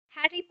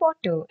Harry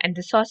Potter and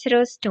the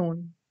Sorcerer's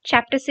Stone,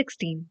 Chapter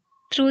 16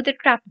 Through the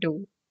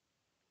Trapdoor.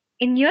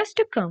 In years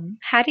to come,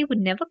 Harry would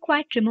never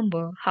quite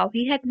remember how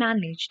he had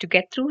managed to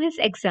get through his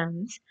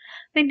exams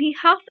when he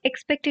half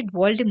expected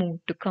Voldemort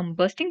to come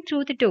bursting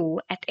through the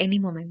door at any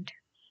moment.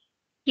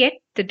 Yet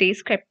the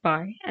days crept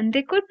by, and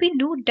there could be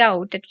no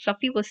doubt that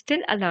Fluffy was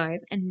still alive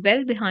and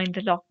well behind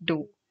the locked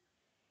door.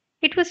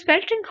 It was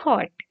sweltering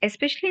hot,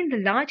 especially in the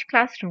large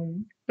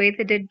classroom where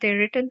they did their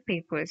written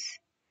papers.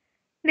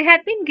 They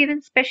had been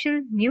given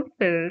special new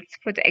pills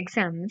for the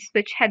exams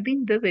which had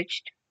been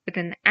bewitched with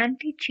an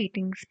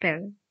anti-cheating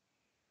spell.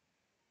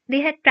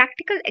 They had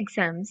practical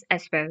exams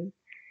as well.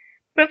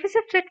 Professor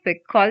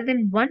Flitwick called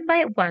them one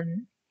by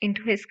one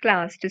into his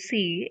class to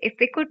see if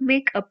they could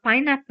make a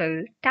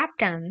pineapple tap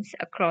dance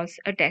across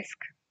a desk.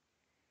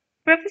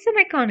 Professor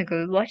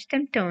McGonagall watched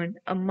them turn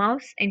a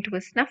mouse into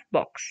a snuff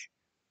box.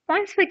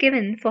 Points were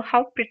given for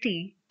how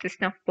pretty the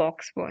snuff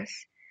box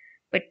was,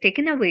 but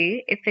taken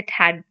away if it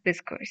had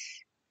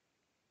whiskers.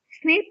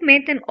 Snape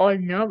made them all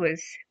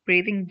nervous,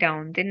 breathing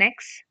down their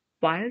necks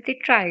while they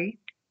tried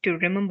to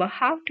remember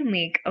how to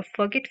make a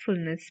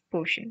forgetfulness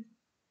potion.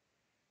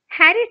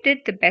 Harry did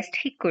the best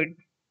he could,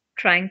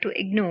 trying to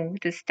ignore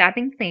the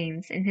stabbing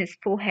pains in his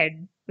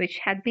forehead which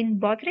had been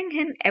bothering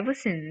him ever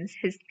since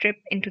his trip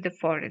into the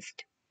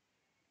forest.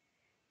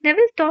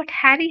 Neville thought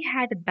Harry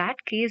had a bad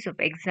case of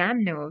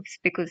exam nerves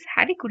because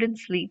Harry couldn't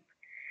sleep,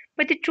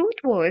 but the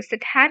truth was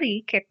that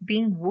Harry kept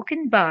being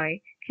woken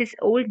by his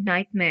old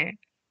nightmare,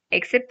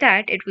 except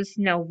that it was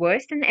now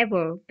worse than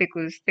ever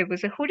because there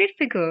was a hooded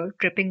figure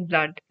dripping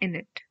blood in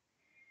it.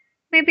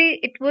 Maybe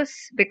it was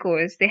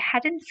because they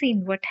hadn't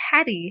seen what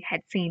Harry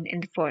had seen in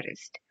the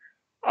forest,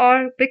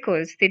 or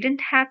because they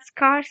didn't have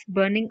scars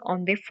burning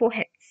on their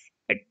foreheads.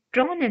 But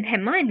Ron and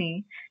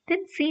Hermione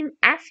didn't seem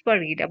as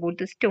worried about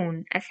the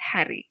stone as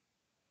Harry.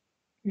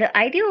 The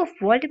idea of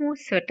Voldemort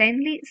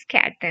certainly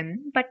scared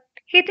them, but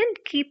he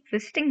didn't keep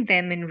visiting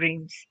them in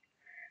dreams.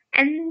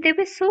 And they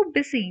were so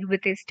busy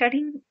with their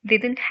studying they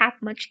didn't have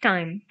much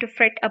time to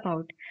fret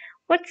about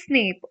what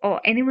Snape or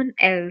anyone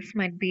else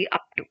might be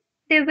up to.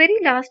 Their very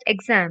last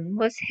exam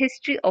was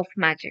History of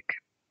Magic.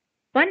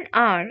 1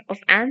 hour of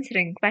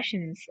answering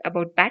questions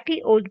about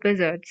batty old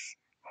wizards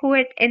who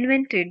had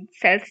invented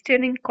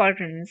self-stirring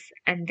cauldrons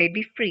and they'd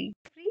be free.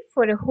 Free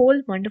for a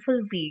whole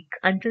wonderful week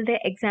until their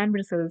exam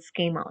results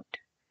came out.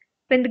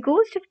 When the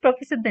ghost of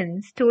Professor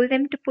Binns told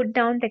them to put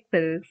down their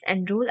quills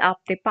and roll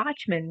up their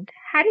parchment,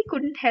 Harry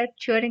couldn't help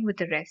cheering with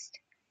the rest.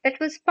 "That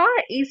was far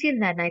easier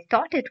than I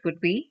thought it would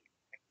be,"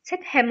 said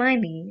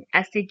Hermione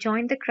as they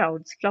joined the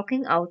crowds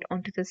flocking out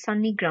onto the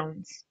sunny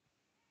grounds.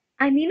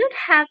 "I need not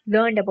have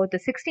learned about the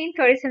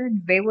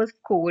 1637 Werewolf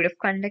Code of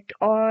Conduct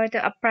or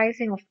the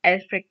uprising of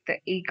Elfric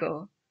the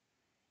Eager."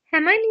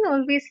 Hermione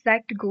always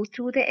liked to go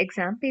through the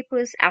exam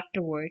papers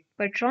afterward,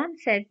 but Ron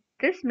said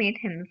this made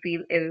him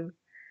feel ill.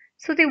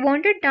 So they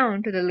wandered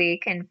down to the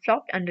lake and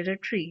flopped under a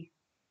tree.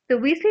 The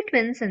Weasley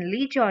twins and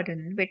Lee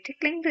Jordan were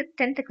tickling the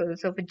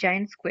tentacles of a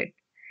giant squid,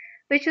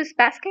 which was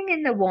basking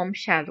in the warm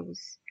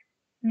shallows.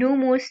 No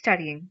more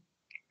studying.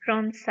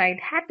 Ron sighed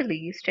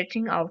happily,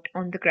 stretching out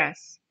on the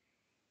grass.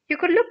 "You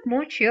could look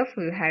more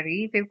cheerful,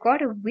 Harry. We've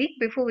got a week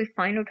before we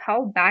find out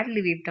how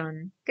badly we've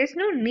done. There's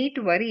no need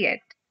to worry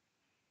yet."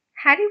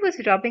 Harry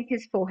was rubbing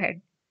his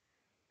forehead.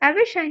 "I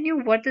wish I knew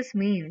what this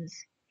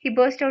means," he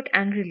burst out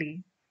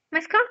angrily. "My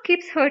scalp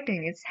keeps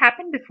hurting. It's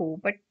happened before,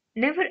 but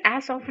never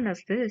as often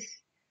as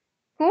this."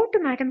 "Go to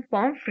Madame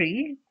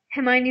Pomfrey,"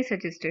 Hermione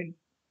suggested.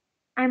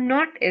 "I'm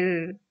not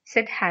ill,"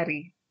 said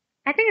Harry.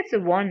 "I think it's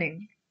a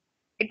warning.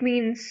 It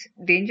means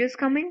danger's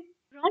coming."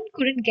 Ron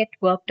couldn't get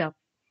worked up.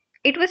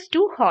 It was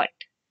too hot.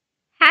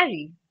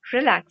 "Harry,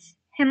 relax.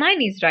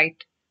 Hermione's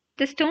right.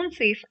 The stone's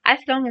safe as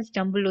long as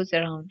Dumbledore's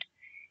around.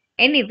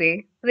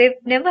 Anyway,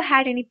 we've never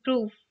had any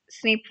proof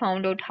Snape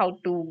found out how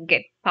to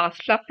get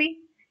past Fluffy.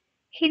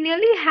 He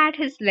nearly had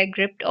his leg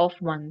ripped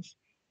off once.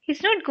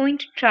 He's not going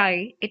to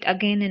try it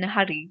again in a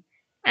hurry.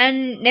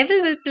 And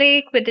Neville will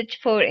play Quidditch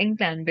for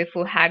England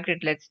before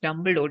Hagrid lets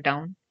Dumbledore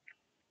down."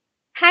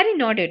 Harry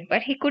nodded,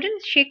 but he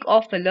couldn't shake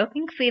off a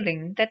lurking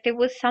feeling that there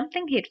was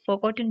something he had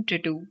forgotten to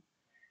do.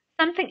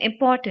 Something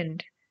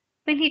important.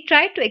 When he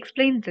tried to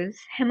explain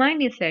this,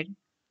 Hermione said,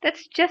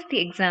 "That's just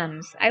the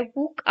exams. I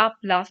woke up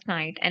last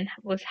night and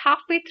was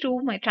halfway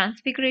through my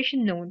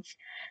Transfiguration notes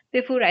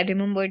before I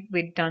remembered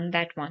we'd done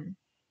that one."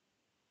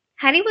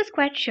 Harry was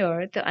quite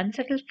sure the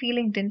unsettled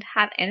feeling didn't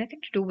have anything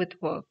to do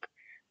with work,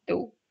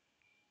 though.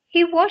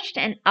 He watched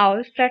an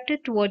owl flutter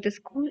toward the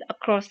school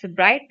across the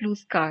bright blue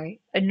sky,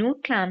 a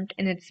note clamped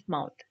in its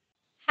mouth.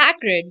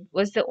 Hagrid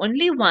was the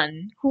only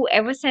one who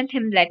ever sent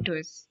him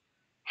letters.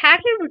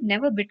 Hagrid would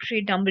never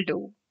betray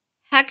Dumbledore.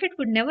 Hagrid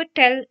would never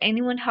tell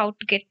anyone how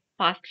to get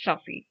past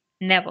Fluffy.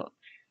 Never.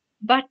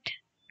 But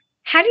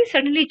Harry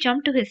suddenly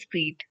jumped to his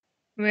feet.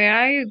 "Where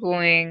are you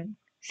going?"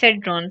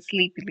 said Ron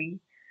sleepily.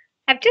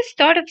 "I've just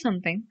thought of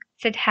something,"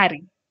 said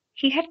Harry.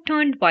 He had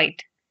turned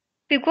white.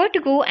 "We've got to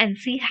go and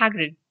see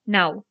Hagrid,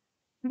 now."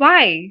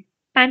 "Why?"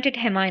 panted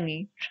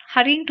Hermione,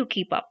 hurrying to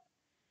keep up.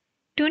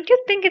 "Don't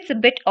you think it's a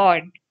bit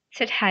odd?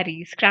 said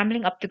Harry,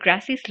 scrambling up the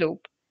grassy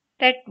slope.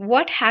 That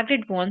what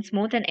Hagrid wants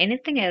more than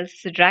anything else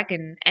is a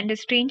dragon, and a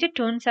stranger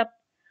turns up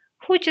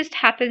who just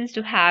happens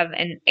to have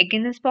an egg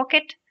in his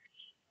pocket?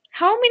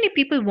 How many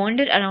people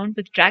wander around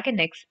with dragon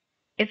eggs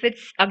if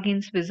it's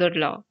against wizard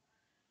law?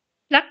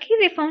 Lucky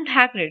they found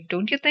Hagrid,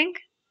 don't you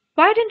think?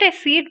 Why didn't I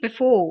see it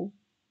before?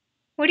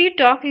 What are you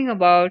talking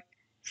about?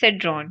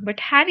 Said Ron, but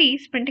Harry,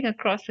 sprinting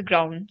across the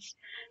grounds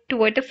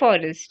toward the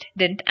forest,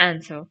 didn't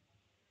answer.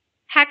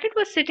 Hagrid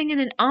was sitting in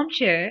an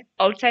armchair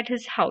outside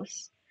his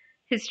house.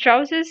 His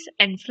trousers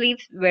and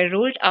sleeves were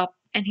rolled up,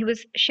 and he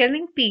was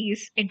shelling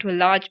peas into a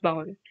large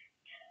bowl.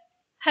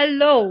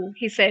 Hello,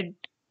 he said,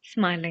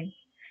 smiling.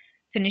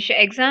 Finish your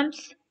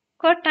exams?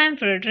 Got time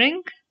for a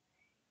drink?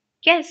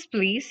 Yes,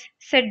 please,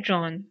 said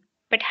Ron,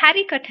 but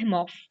Harry cut him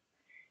off.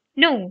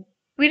 No,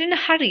 we're in a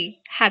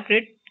hurry,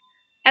 Hagrid.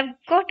 I've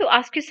got to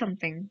ask you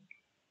something.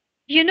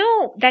 You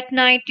know that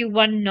night you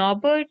won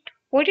Norbert?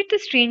 What did the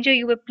stranger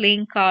you were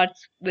playing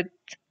cards with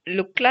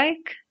look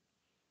like?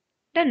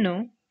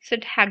 Dunno,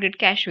 said Hagrid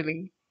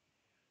casually.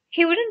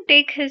 He wouldn't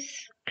take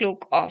his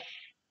cloak off.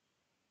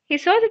 He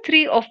saw the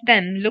three of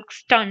them look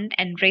stunned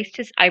and raised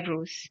his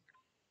eyebrows.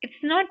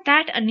 It's not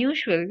that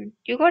unusual.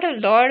 You got a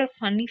lot of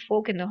funny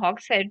folk in the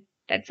Hogshead.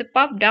 That's a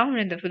pub down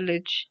in the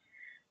village.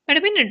 Might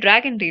have been a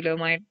dragon dealer,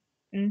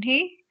 mightn't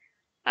he?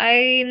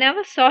 I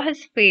never saw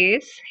his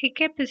face. He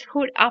kept his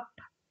hood up.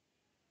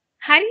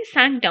 Harry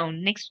sank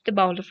down next to the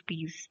bowl of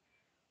peas.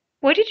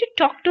 What did you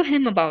talk to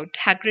him about,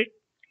 Hagrid?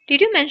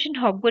 Did you mention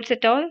Hogwarts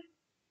at all?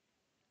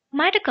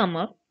 Might have come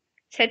up,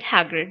 said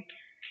Hagrid,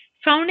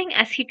 frowning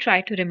as he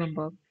tried to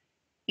remember.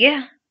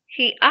 Yeah,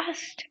 he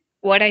asked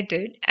what I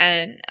did,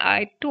 and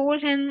I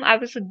told him I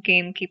was a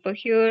gamekeeper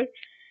here.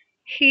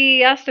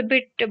 He asked a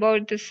bit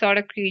about the sort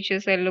of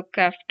creatures I look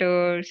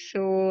after,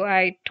 so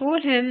I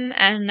told him,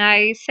 and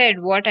I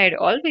said what I'd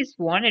always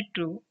wanted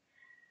to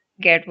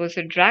get was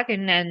a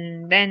dragon,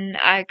 and then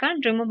I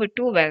can't remember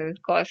too well,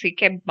 'cause he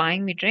kept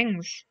buying me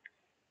drinks.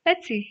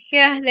 Let's see.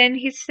 Yeah, then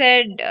he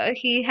said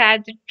he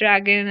had the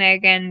dragon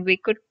egg and we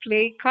could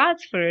play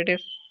cards for it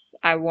if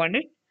I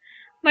wanted.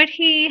 But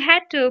he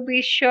had to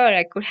be sure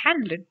I could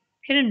handle it.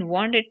 He didn't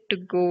want it to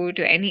go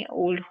to any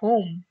old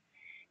home.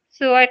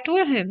 So I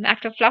told him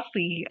after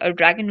Fluffy, a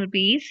dragon would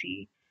be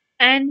easy.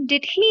 And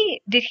did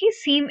he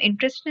seem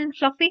interested in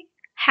Fluffy?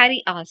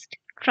 Harry asked,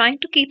 trying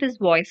to keep his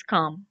voice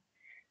calm.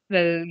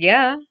 Well,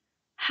 yeah.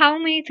 How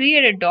many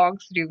three-headed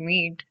dogs do you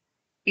meet?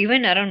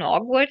 Even around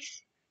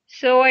Hogwarts?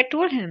 So I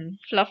told him,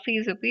 Fluffy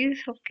is a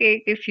piece of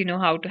cake if you know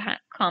how to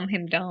calm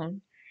him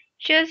down.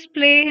 Just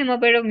play him a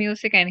bit of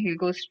music and he'll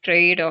go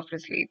straight off to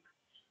sleep.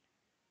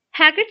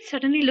 Hagrid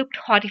suddenly looked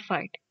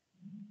horrified.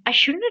 I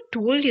shouldn't have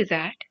told you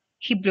that,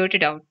 he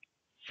blurted out.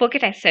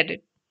 Forget I said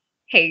it.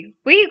 Hey,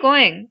 where you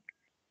going?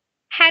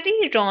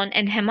 Harry, Ron,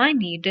 and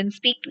Hermione didn't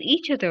speak to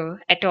each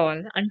other at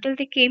all until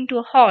they came to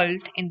a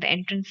halt in the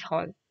entrance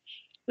hall,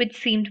 which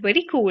seemed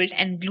very cold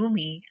and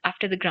gloomy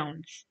after the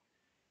grounds.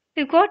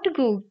 We've got to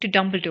go to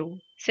Dumbledore,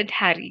 said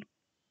Harry.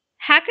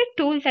 Hagrid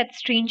told that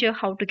stranger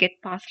how to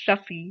get past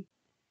Fluffy,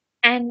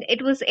 and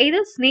it was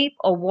either Snape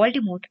or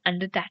Voldemort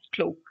under that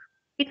cloak.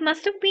 It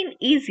must have been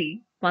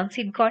easy once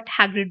he'd got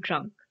Hagrid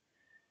drunk.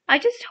 I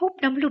just hope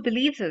Dumbledore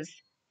believes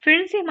us.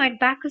 Firenze might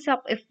back us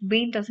up if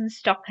Bane doesn't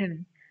stop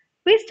him.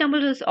 Where's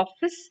Dumbledore's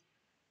office?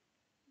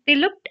 They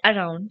looked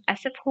around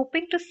as if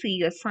hoping to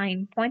see a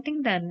sign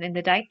pointing them in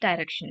the right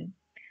direction.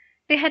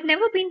 They had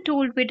never been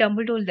told where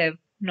Dumbledore lived,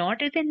 nor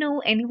did they know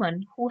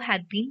anyone who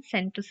had been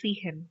sent to see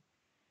him.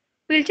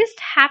 We'll just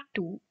have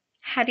to,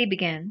 Harry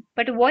began,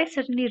 but a voice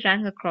suddenly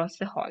rang across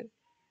the hall.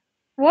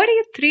 What are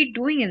you three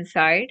doing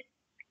inside?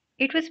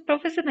 It was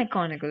Professor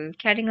McGonagall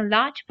carrying a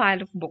large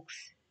pile of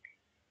books.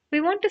 We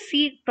want to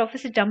see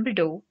Professor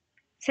Dumbledore,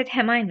 said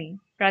Hermione,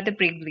 rather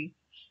bravely.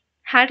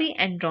 Harry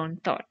and Ron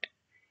thought.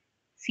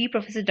 See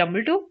Professor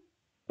Dumbledore?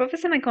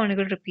 Professor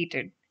McGonagall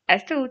repeated,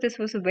 as though this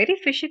was a very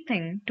fishy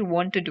thing to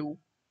want to do.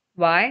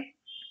 Why?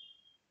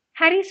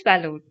 Harry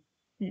swallowed.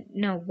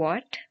 No,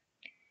 what?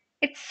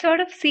 It's sort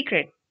of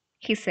secret,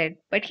 he said,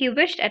 but he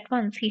wished at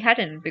once he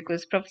hadn't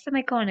because Professor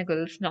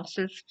McGonagall's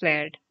nostrils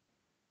flared.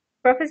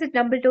 Professor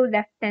Dumbledore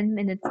left 10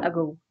 minutes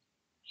ago,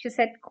 she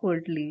said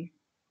coldly.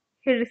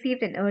 He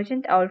received an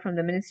urgent owl from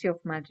the Ministry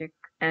of Magic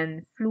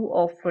and flew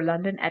off for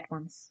London at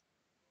once.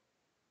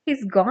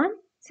 He's gone?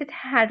 Said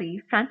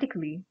Harry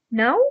frantically.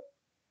 Now?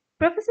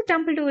 Professor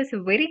Dumbledore is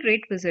a very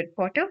great wizard,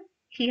 Potter.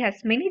 He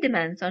has many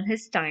demands on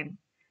his time.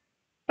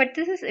 But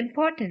this is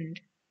important.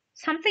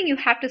 Something you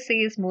have to say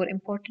is more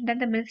important than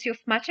the Ministry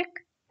of Magic,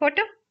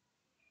 Potter?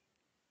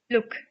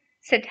 Look,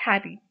 said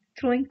Harry,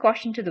 throwing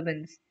caution to the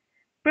winds.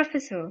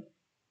 Professor,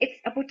 it's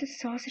about the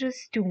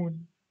Sorcerer's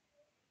Stone.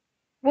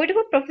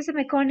 Whatever Professor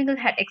McGonagall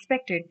had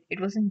expected,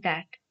 it wasn't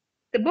that.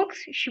 The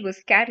books she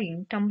was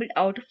carrying tumbled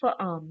out of her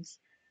arms,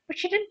 but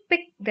she didn't pick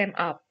them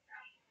up.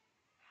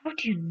 How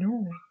do you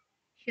know?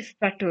 She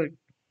spluttered.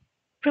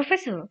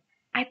 Professor,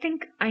 I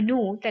think I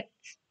know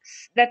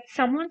that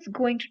someone's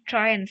going to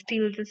try and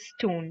steal this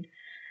stone.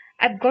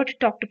 I've got to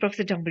talk to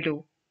Professor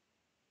Dumbledore.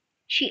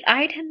 She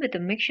eyed him with a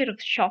mixture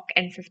of shock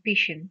and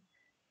suspicion.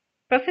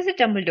 Professor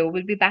Dumbledore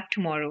will be back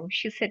tomorrow,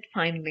 she said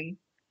finally.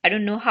 I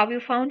don't know how you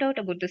found out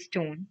about the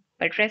stone,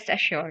 but rest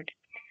assured,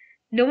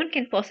 no one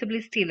can possibly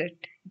steal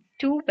it. It's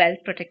too well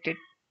protected.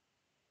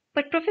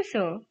 But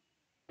Professor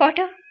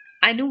Potter,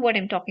 I know what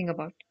I'm talking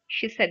about,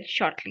 she said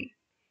shortly.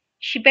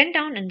 She bent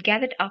down and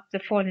gathered up the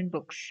fallen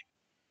books.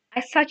 I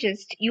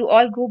suggest you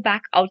all go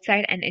back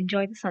outside and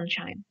enjoy the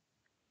sunshine.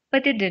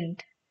 But they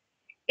didn't.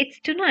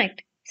 It's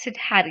tonight, said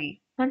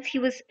Harry, once he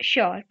was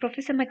sure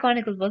Professor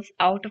McGonagall was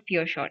out of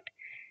earshot.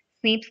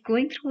 Snape's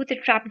going through the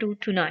trapdoor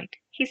tonight.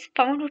 He's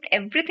found out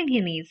everything he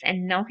needs,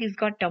 and now he's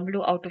got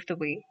Dumbledore out of the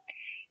way.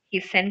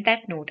 He sent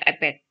that note, I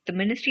bet. The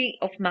Ministry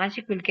of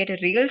Magic will get a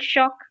real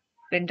shock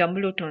when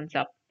Dumbledore turns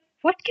up.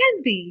 What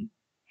can be?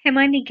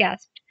 Hermione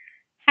gasped.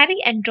 Harry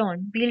and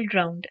Ron wheeled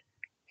round.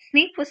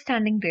 Snape was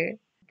standing there.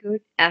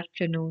 Good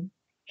afternoon,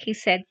 he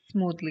said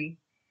smoothly.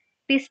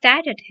 They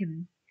stared at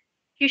him.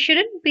 You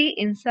shouldn't be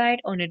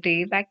inside on a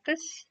day like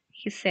this,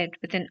 he said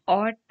with an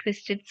odd,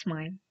 twisted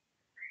smile.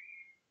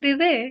 They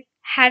were,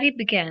 Harry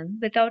began,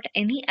 without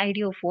any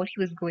idea of what he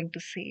was going to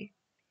say.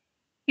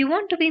 You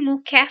want to be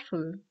more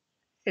careful,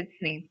 said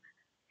Snape.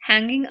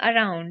 Hanging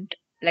around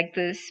like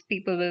this,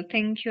 people will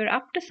think you're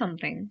up to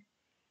something.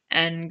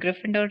 And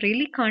Gryffindor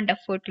really can't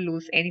afford to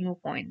lose any more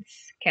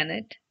points, can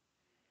it?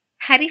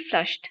 Harry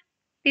flushed.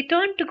 They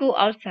turned to go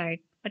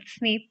outside, but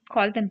Snape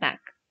called them back.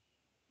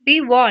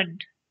 Be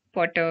warned,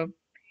 Potter.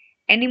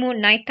 Any more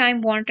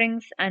nighttime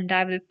wanderings, and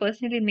I will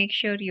personally make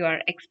sure you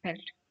are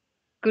expelled.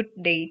 Good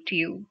day to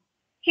you.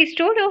 He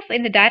strode off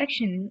in the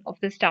direction of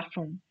the staff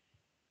room.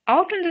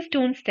 Out on the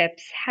stone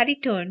steps, Harry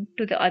turned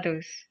to the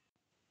others.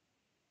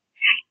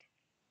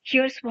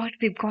 Here's what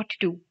we've got to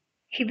do,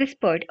 he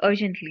whispered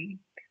urgently.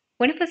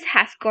 One of us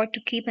has got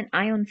to keep an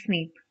eye on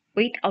Snape,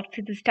 wait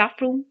outside the staff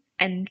room,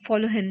 and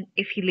follow him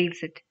if he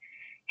leaves it.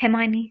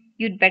 Hermione,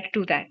 you'd better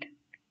do that.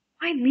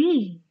 Why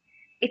me?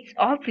 It's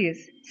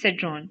obvious,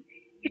 said Ron.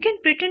 You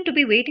can pretend to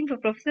be waiting for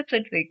Professor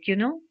Flitwick, you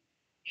know.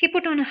 He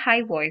put on a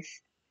high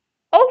voice.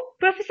 Oh,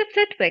 Professor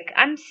Flitwick,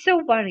 I'm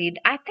so worried.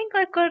 I think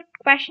I got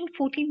question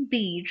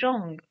 14B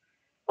wrong.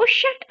 Oh,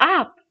 shut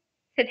up,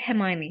 said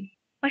Hermione.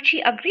 But she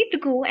agreed to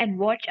go and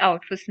watch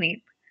out for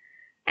Snape.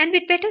 And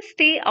we'd better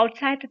stay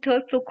outside the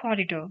third floor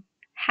corridor,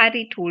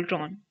 Harry told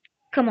Ron.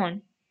 Come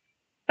on.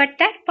 But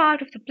that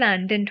part of the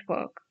plan didn't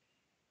work.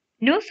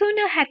 No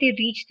sooner had they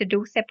reached the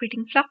door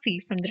separating Fluffy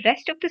from the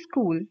rest of the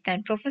school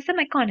than Professor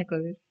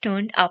McGonagall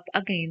turned up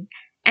again,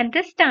 and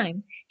this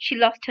time she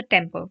lost her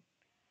temper.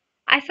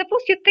 I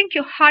suppose you think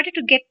you're harder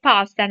to get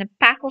past than a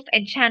pack of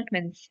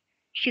enchantments,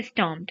 she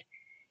stormed.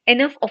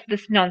 Enough of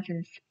this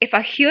nonsense. If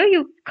I hear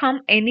you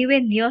come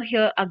anywhere near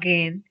here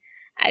again,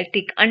 I'll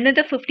take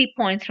another 50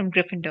 points from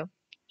Gryffindor.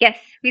 Yes,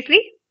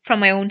 Weasley,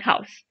 from my own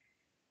house.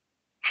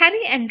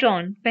 Harry and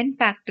Ron went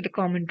back to the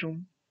common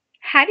room.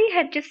 Harry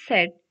had just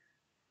said,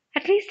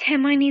 at least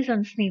Hermione's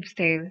on Snape's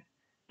tail,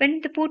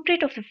 when the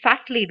portrait of the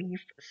fat lady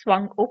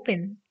swung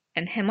open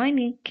and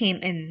Hermione came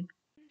in.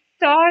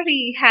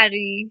 Sorry,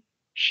 Harry,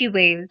 she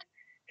wailed.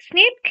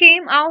 Snape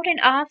came out and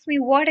asked me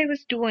what I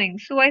was doing,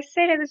 so I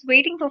said I was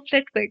waiting for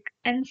Flitwick,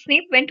 and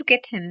Snape went to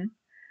get him.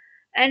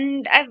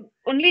 And I've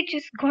only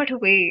just got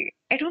away.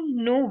 I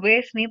don't know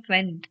where Snape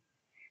went.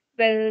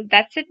 Well,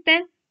 that's it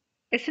then,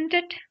 isn't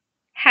it?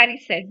 Harry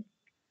said.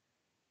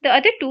 The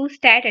other two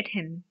stared at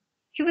him.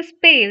 He was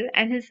pale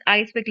and his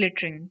eyes were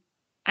glittering.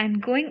 I'm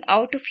going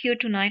out of here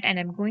tonight and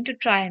I'm going to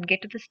try and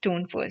get to the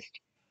stone first.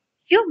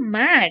 You're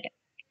mad,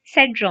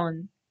 said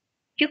Ron.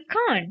 You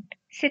can't,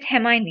 said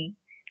Hermione.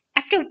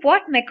 After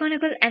what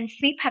McGonagall and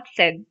Snape have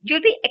said,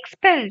 you'll be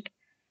expelled.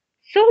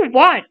 So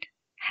what?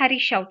 Harry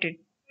shouted.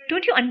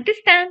 Don't you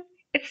understand?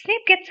 If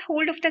Snape gets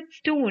hold of that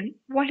stone,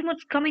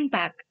 Voldemort's coming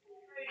back.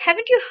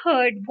 Haven't you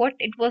heard what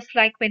it was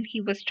like when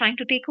he was trying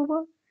to take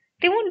over?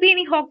 There won't be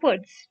any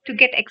Hogwarts to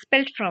get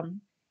expelled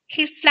from.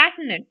 He'll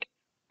flatten it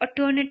or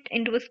turn it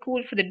into a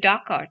school for the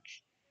dark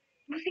arts.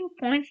 Losing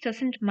points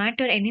doesn't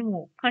matter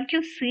anymore. Can't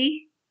you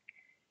see?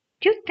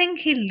 Do you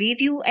think he'll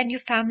leave you and your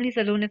families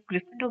alone if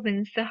Gryffindor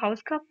wins the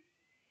House Cup?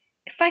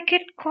 If I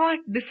get caught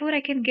before I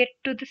can get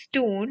to the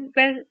stone,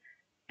 well,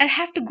 I'll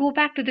have to go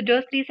back to the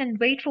Dursleys and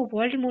wait for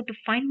Voldemort to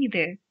find me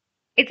there.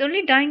 It's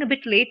only dying a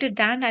bit later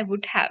than I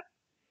would have,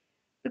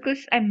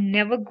 because I'm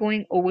never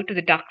going over to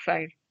the dark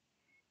side.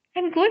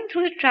 I'm going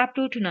through the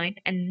trapdoor tonight,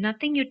 and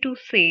nothing you two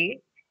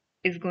say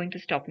is going to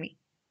stop me.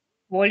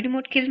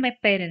 Voldemort killed my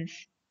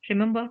parents,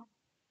 remember?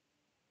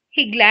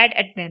 He glared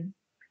at them.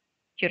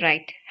 You're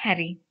right,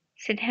 Harry,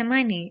 said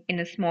Hermione in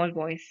a small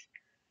voice.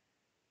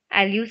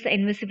 I'll use the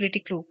invisibility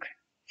cloak,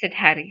 said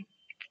Harry.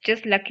 It's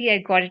just lucky I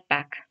got it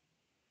back.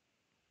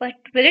 But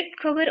will it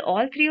cover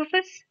all three of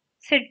us?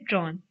 Said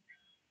Ron.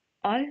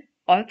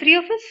 All three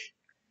of us?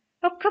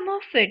 Oh, come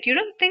off it. You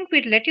don't think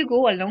we'd let you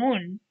go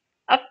alone?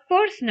 Of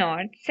course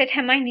not, said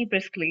Hermione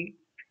briskly.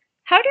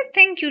 How do you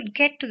think you'd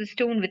get to the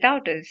stone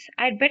without us?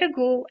 I'd better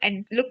go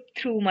and look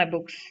through my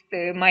books.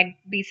 There might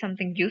be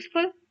something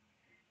useful.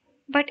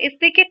 But if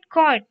we get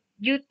caught,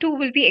 you two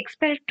will be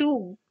expelled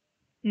too.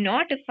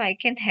 Not if I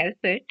can help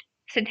it,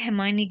 said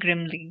Hermione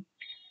grimly.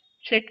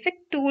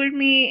 Flitwick told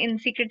me in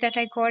secret that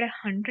I got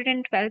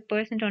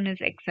 112% on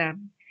his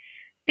exam.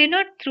 They're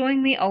not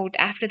throwing me out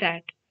after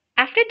that.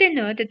 After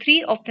dinner, the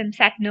three of them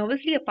sat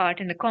nervously apart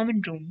in the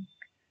common room.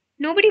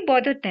 Nobody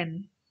bothered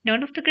them.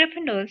 None of the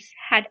Gryffindors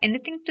had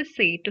anything to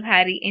say to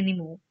Harry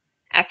anymore,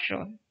 after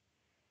all.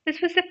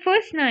 This was the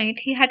first night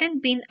he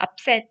hadn't been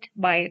upset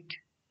by it.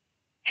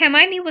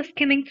 Hermione was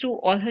skimming through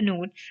all her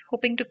notes,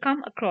 hoping to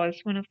come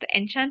across one of the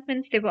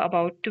enchantments they were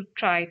about to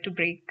try to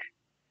break.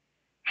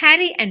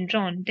 Harry and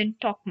Ron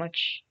didn't talk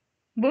much.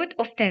 Both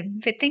of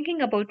them were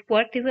thinking about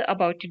what they were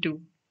about to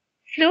do.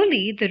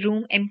 Slowly, the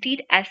room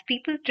emptied as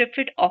people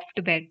drifted off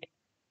to bed.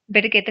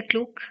 Better get the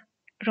cloak,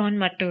 Ron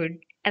muttered,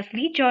 as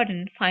Lee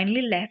Jordan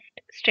finally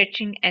left,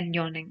 stretching and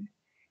yawning.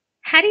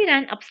 Harry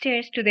ran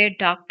upstairs to their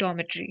dark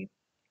dormitory.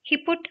 He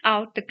put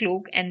out the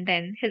cloak and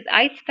then his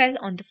eyes fell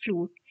on the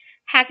flute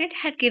Hagrid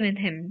had given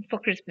him for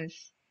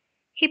Christmas.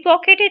 He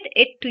pocketed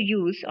it to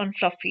use on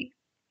Fluffy.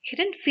 He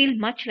didn't feel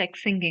much like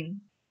singing.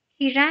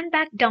 He ran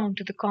back down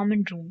to the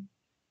common room.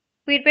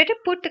 We'd better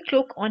put the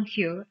cloak on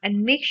here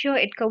and make sure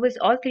it covers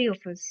all three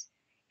of us.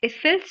 If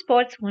Phil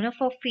spots one of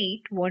our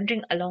feet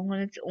wandering along on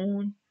its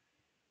own.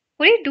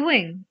 What are you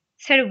doing?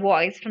 Said a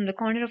voice from the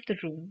corner of the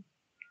room.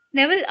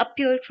 Neville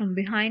appeared from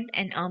behind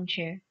an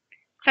armchair,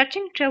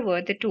 clutching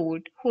Trevor the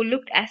Toad, who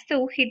looked as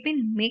though he'd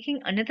been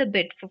making another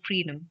bid for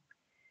freedom.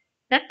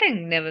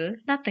 Nothing, Neville,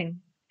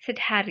 nothing, said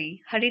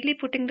Harry, hurriedly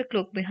putting the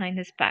cloak behind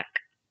his back.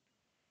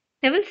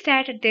 Neville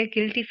stared at their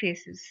guilty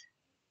faces.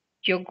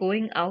 You're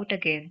going out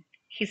again,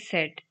 he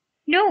said.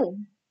 No,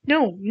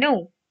 no,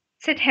 no,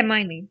 said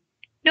Hermione.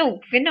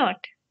 No, we're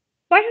not.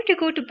 Why don't you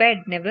go to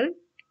bed, Neville?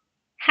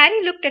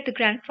 Harry looked at the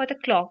grandfather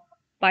clock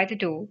by the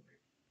door.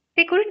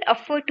 They couldn't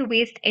afford to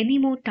waste any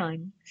more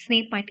time.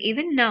 Snape might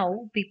even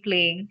now be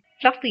playing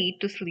Fluffy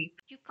to sleep.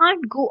 You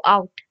can't go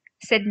out,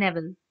 said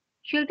Neville.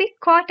 You'll be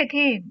caught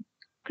again.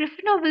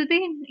 Gryffindor will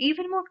be in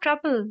even more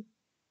trouble.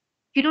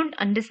 You don't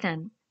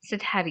understand,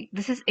 said Harry.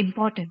 This is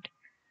important.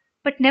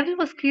 But Neville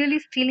was clearly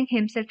steeling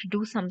himself to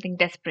do something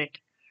desperate.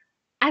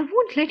 I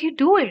won't let you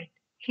do it,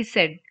 he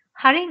said,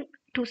 hurrying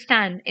to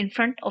stand in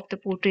front of the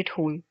portrait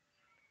hole.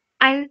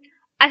 I'll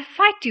I'll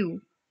fight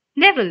you.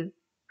 Neville,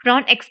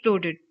 Ron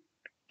exploded.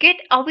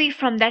 Get away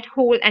from that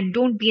hole and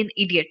don't be an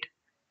idiot.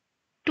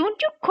 Don't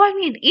you call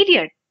me an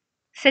idiot,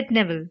 said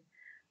Neville.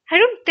 I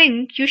don't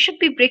think you should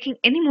be breaking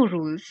any more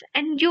rules,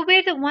 and you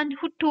were the one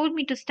who told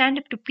me to stand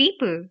up to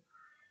people.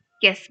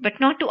 Yes, but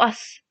not to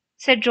us,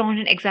 said Ron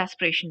in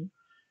exasperation.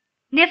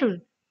 Neville,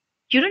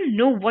 you don't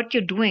know what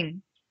you're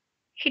doing.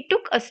 He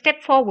took a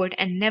step forward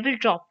and Neville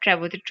dropped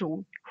Trevor the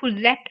Toad, who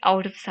leapt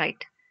out of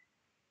sight.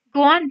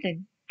 Go on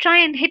then, try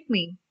and hit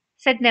me,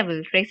 said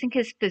Neville, raising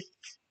his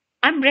fists.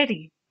 I'm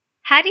ready.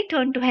 Harry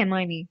turned to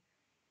Hermione.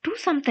 Do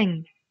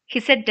something, he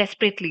said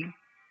desperately.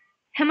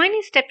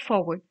 Hermione stepped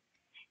forward.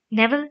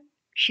 Neville,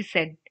 she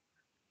said,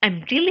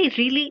 I'm really,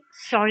 really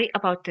sorry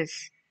about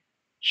this.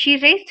 She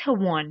raised her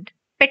wand.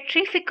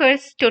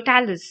 Petrificus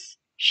totalis,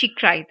 she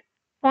cried,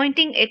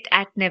 pointing it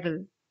at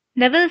Neville.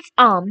 Neville's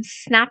arms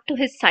snapped to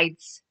his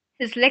sides.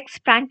 His legs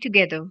sprang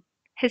together.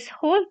 His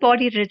whole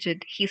body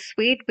rigid, he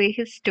swayed where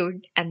he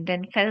stood and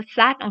then fell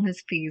flat on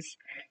his face,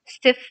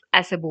 stiff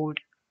as a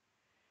board.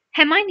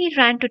 Hermione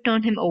ran to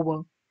turn him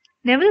over.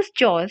 Neville's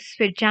jaws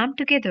were jammed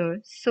together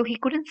so he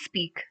couldn't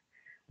speak.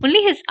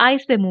 Only his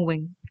eyes were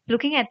moving,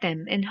 looking at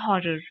them in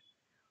horror.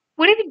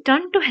 What have you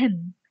done to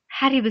him?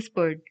 Harry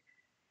whispered.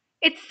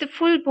 It's the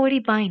full body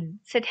bind,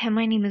 said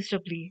Hermione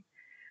miserably.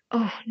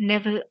 Oh,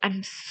 Neville,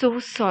 I'm so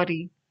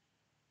sorry.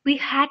 We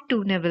had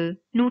to, Neville.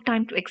 No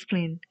time to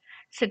explain,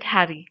 said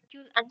Harry.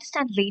 You'll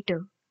understand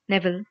later,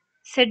 Neville,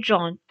 said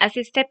Ron as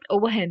he stepped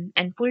over him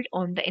and pulled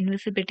on the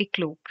invisibility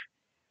cloak.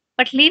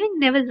 But leaving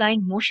Neville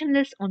lying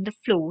motionless on the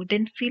floor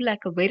didn't feel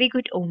like a very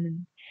good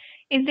omen.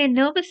 In their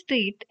nervous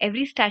state,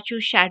 every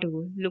statue's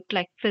shadow looked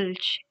like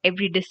filch,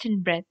 every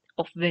distant breath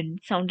of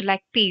wind sounded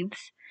like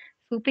waves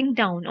swooping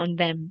down on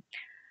them.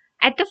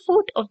 At the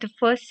foot of the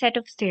first set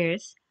of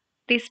stairs,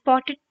 they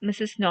spotted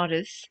Mrs.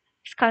 Norris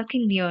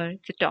skulking near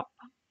the top.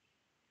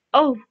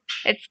 Oh,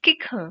 let's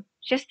kick her,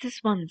 just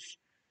this once,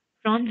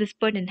 Ron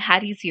whispered in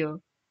Harry's ear.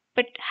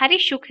 But Harry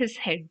shook his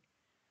head.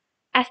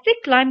 As they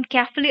climbed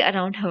carefully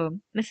around her,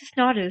 Mrs.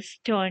 Norris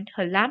turned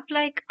her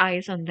lamp-like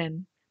eyes on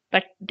them,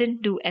 but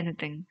didn't do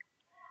anything.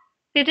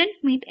 They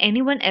didn't meet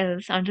anyone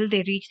else until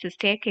they reached the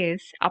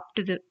staircase up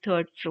to the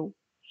third floor.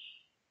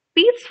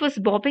 Peeves was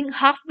bobbing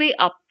halfway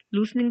up,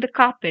 loosening the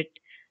carpet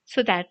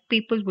so that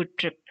people would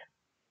trip.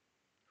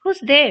 Who's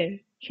there?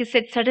 He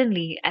said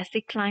suddenly as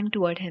they climbed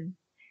toward him.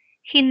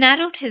 He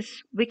narrowed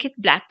his wicked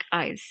black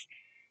eyes.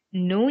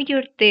 Know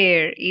you're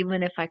there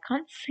even if I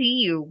can't see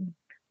you.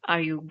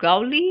 Are you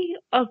Gowly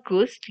or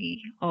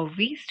Ghosty or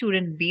wee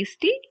student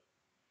beastie?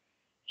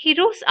 He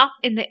rose up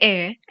in the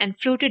air and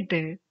floated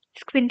there,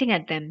 squinting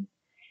at them.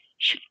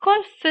 Should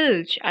call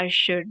Filch, I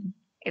should,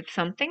 if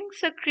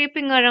something's a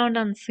creeping around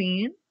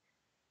unseen.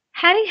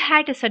 Harry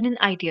had a sudden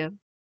idea.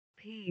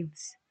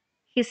 Peeves,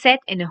 he said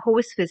in a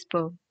hoarse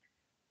whisper.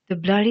 The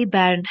bloody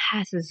Baron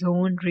has his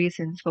own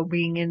reasons for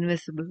being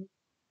invisible.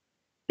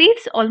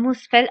 Peeves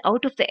almost fell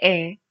out of the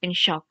air in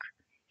shock.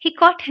 He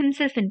caught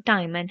himself in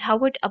time and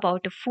hovered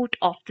about a foot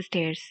off the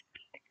stairs.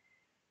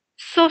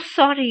 So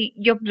sorry,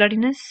 Your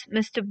Bloodiness,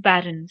 Mr.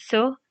 Baron,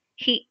 sir,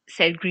 he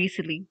said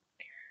greasily.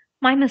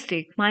 My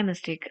mistake, my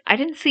mistake. I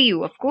didn't see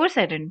you. Of course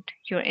I didn't.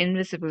 You're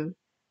invisible.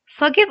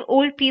 Forgive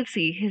old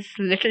Peepsy his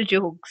little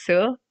joke,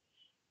 sir.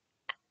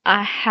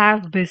 I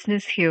have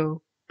business here,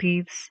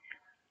 Peeves,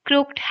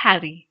 croaked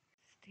Harry.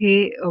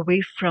 Stay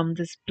away from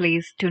this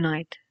place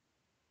tonight.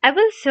 I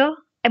will, sir.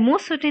 I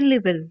most certainly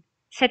will,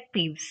 said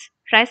Peeves,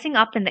 rising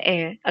up in the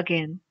air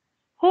again.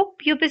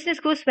 Hope your business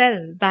goes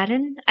well,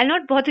 Baron. I'll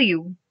not bother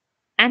you.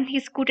 And he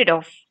scooted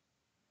off.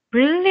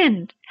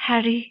 Brilliant,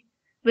 Harry,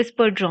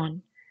 whispered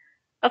Ron.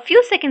 A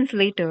few seconds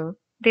later,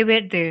 they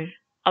were there,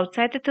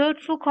 outside the third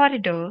floor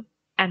corridor,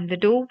 and the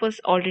door was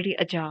already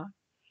ajar.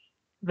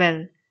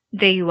 Well,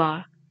 there you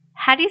are,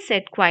 Harry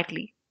said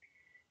quietly.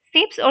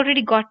 Snape's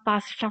already got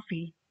past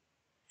Fluffy.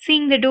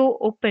 Seeing the door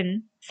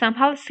open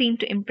somehow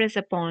seemed to impress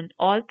upon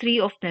all three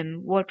of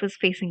them what was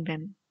facing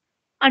them.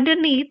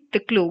 Underneath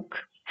the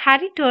cloak,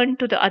 Harry turned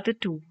to the other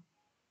two.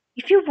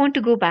 If you want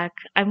to go back,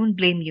 I won't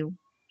blame you,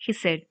 he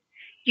said.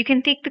 You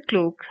can take the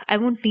cloak. I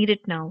won't need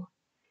it now.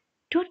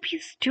 Don't be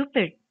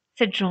stupid,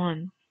 said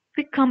Ron.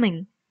 We're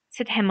coming,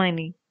 said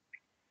Hermione.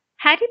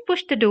 Harry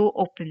pushed the door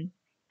open.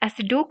 As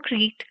the door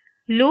creaked,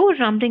 low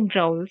rumbling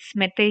growls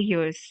met their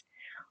ears.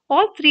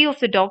 All three of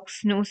the dog's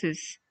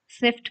noses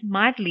sniffed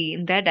madly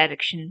in their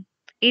direction,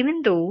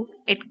 even though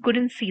it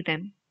couldn't see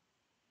them.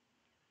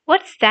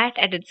 What's that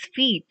at its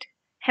feet?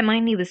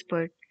 Hermione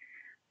whispered.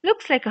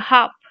 Looks like a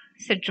harp,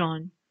 said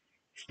Ron.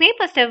 Snape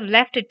must have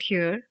left it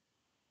here.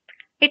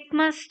 It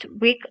must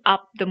wake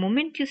up the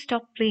moment you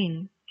stop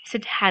playing,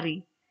 said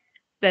Harry.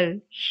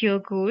 Well, here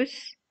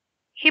goes.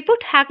 He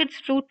put Hagrid's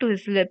flute to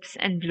his lips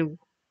and blew.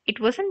 It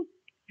wasn't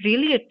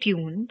really a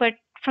tune, but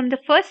from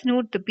the first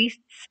note the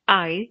beast's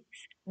eyes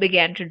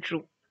began to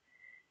droop.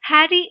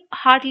 Harry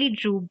hardly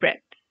drew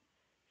breath.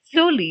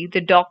 Slowly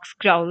the dog's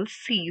growls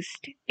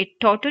ceased. It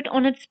tottered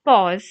on its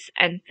paws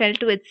and fell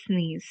to its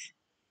knees.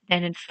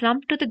 Then it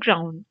slumped to the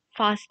ground,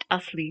 fast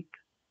asleep.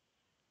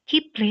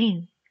 Keep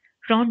playing,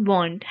 Ron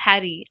warned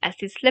Harry as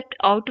he slipped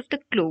out of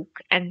the cloak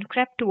and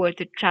crept toward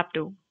the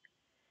trapdoor.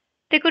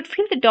 They could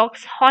feel the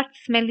dog's hot,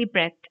 smelly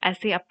breath as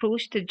they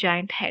approached the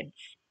giant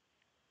heads.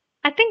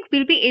 I think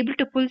we'll be able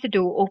to pull the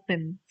door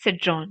open,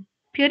 said Ron,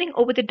 peering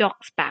over the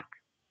dog's back.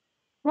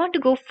 Want to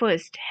go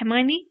first,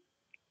 Hermione?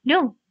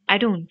 No, I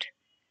don't.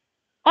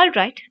 All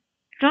right.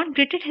 Ron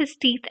gritted his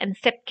teeth and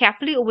stepped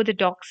carefully over the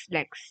dog's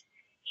legs.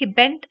 He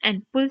bent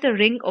and pulled the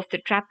ring of the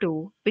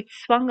trapdoor,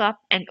 which swung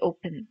up and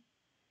open.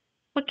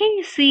 What can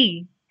you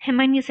see?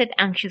 Hermione said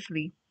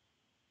anxiously.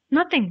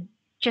 Nothing,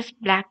 just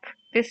black.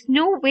 There's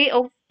no way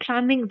of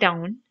climbing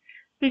down.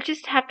 We'll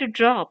just have to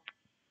drop.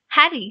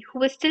 Harry, who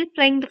was still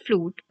playing the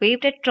flute,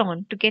 waved at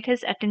Ron to get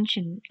his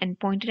attention and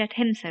pointed at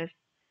himself.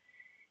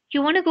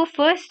 You want to go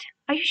first?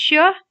 Are you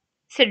sure?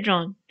 Said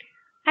Ron.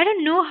 I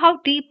don't know how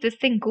deep this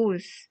thing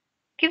goes.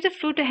 Give the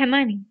flute to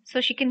Hermione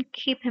so she can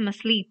keep him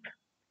asleep.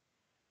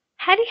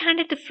 Harry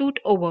handed the flute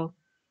over.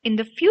 In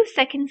the few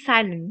seconds'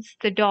 silence,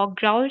 the dog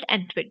growled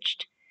and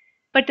twitched.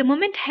 But the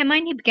moment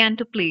Hermione began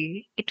to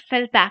play, it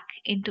fell back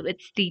into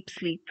its deep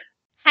sleep.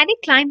 Harry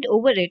climbed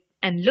over it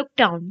and looked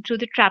down through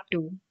the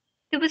trapdoor.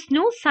 There was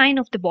no sign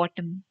of the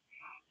bottom.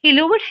 He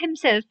lowered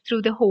himself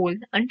through the hole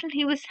until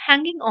he was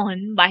hanging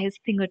on by his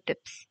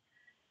fingertips.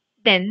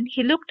 Then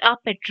he looked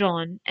up at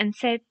Ron and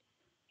said,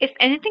 If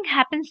anything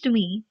happens to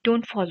me,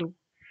 don't follow.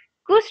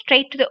 Go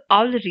straight to the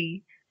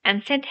owlery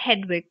and send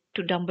Hedwig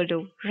to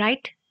Dumbledore,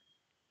 right?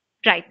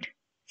 Right,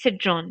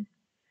 said Ron.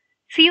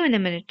 See you in a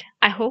minute,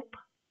 I hope.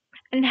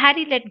 And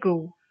Harry let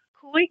go.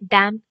 Cold,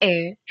 damp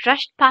air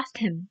rushed past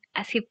him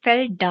as he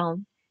fell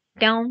down,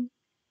 down,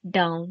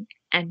 down,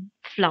 and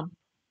flump.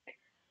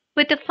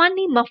 With a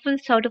funny, muffled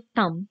sort of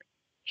thump,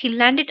 he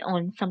landed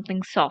on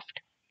something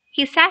soft.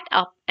 He sat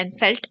up and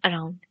felt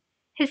around,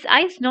 his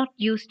eyes not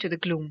used to the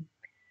gloom.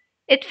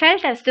 It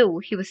felt as though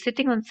he was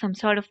sitting on some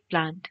sort of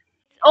plant.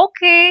 It's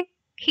okay,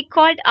 he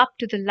called up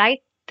to the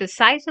light the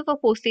size of a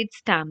postage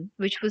stamp,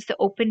 which was the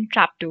open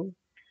trapdoor.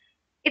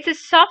 It's a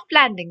soft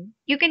landing.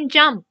 You can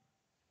jump.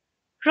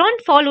 Ron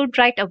followed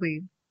right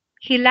away.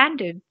 He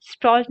landed,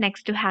 sprawled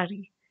next to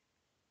Harry.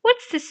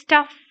 What's this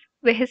stuff?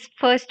 Were his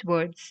first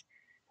words.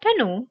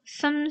 Dunno,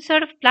 some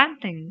sort of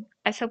plant thing.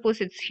 I suppose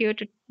it's here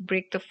to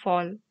break the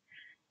fall.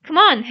 Come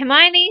on,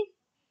 Hermione!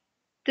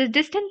 The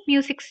distant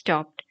music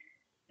stopped.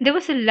 There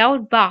was a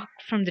loud bark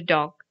from the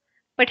dog,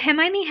 but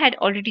Hermione had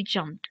already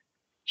jumped.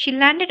 She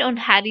landed on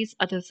Harry's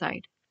other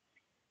side.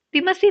 We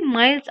must be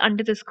miles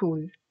under the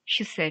school,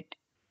 she said.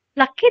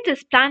 Lucky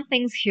this plant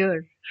thing's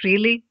here,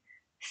 really,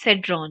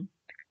 said Ron.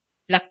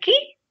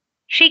 Lucky?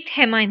 Shrieked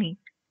Hermione.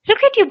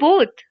 Look at you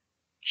both!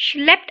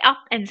 She leapt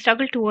up and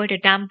struggled toward a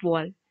damp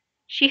wall.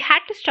 She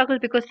had to struggle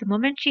because the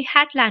moment she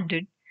had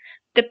landed,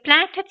 the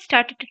plant had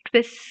started to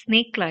twist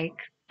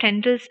snake-like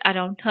tendrils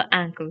around her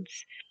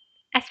ankles.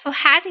 As for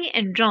Harry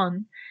and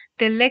Ron,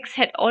 Their legs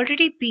had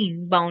already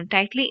been bound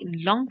tightly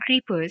in long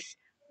creepers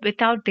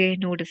without their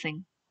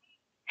noticing.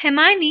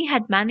 Hermione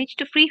had managed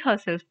to free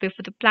herself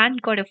before the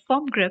plant got a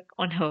firm grip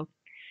on her.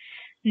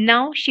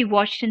 Now she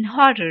watched in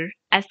horror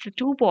as the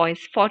two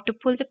boys fought to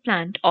pull the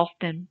plant off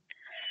them.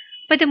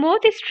 But the more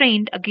they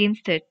strained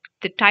against it,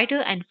 the tighter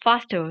and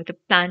faster the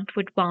plant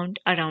would wound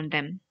around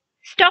them.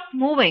 Stop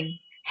moving!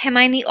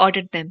 Hermione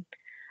ordered them.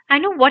 I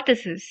know what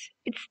this is.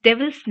 It's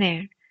Devil's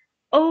Snare.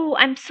 Oh,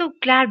 I'm so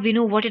glad we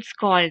know what it's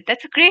called.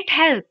 That's a great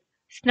help,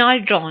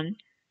 snarled Ron,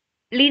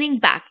 leaning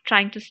back,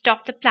 trying to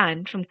stop the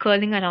plant from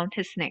curling around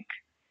his neck.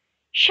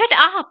 Shut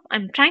up!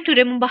 I'm trying to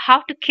remember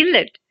how to kill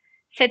it,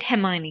 said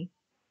Hermione.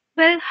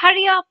 Well,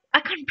 hurry up! I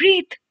can't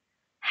breathe!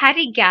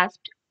 Harry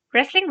gasped,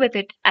 wrestling with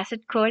it as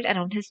it curled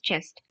around his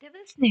chest.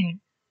 Devil's Snare!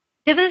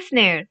 Devil's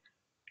Snare!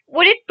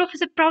 What did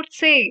Professor Prout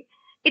say?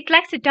 It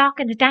likes the dark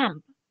and the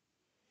damp.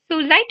 So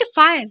light a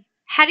fire.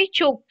 Harry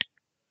choked.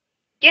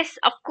 Yes,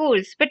 of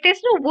course, but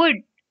there's no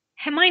wood.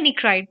 Hermione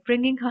cried,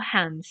 wringing her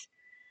hands.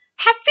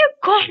 Have you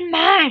gone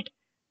mad?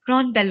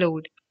 Ron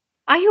bellowed.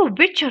 Are you a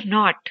witch or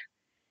not?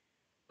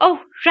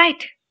 Oh,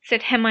 right,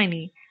 said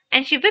Hermione,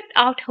 and she whipped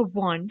out her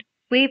wand,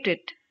 waved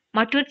it,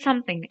 muttered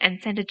something, and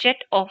sent a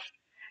jet of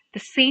the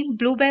same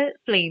bluebell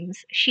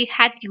flames she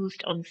had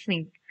used on the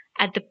snake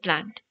at the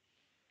plant.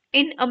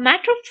 In a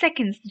matter of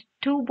seconds the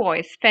two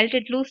boys felt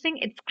it loosening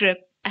its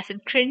grip as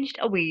it cringed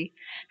away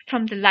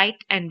from the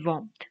light and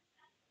warmth.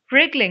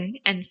 Wriggling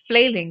and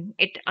flailing,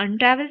 it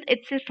unravelled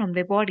itself from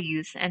their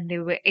bodies, and they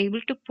were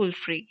able to pull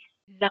free.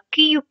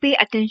 Lucky you pay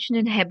attention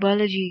in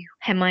herbology,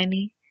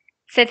 Hermione,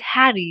 said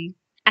Harry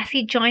as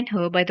he joined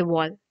her by the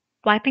wall,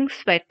 wiping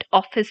sweat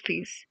off his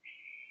face.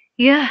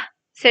 Yeah,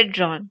 said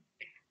Ron,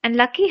 and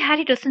lucky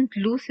Harry doesn't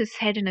lose his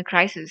head in a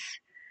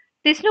crisis.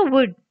 There's no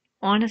wood,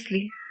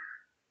 honestly.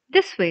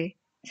 This way,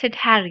 said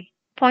Harry,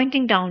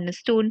 pointing down a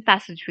stone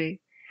passageway,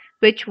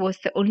 which was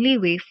the only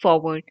way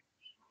forward.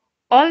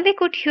 All they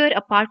could hear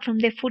apart from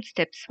their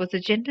footsteps was a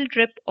gentle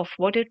drip of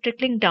water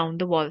trickling down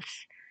the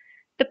walls.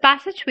 The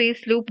passageway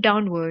sloped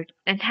downward,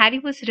 and Harry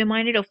was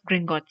reminded of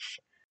Gringotts.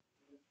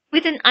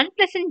 With an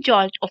unpleasant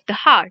jolt of the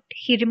heart,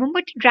 he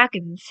remembered the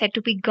dragons said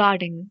to be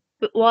guarding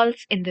the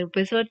walls in the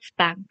wizard's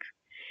bank.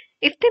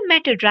 If they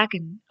met a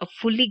dragon, a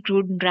fully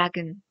grown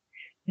dragon,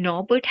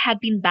 Norbert had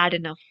been bad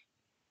enough.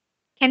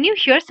 Can you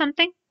hear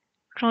something?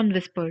 Ron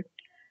whispered.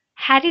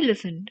 Harry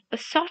listened. A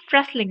soft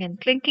rustling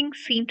and clinking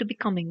seemed to be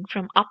coming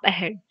from up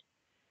ahead.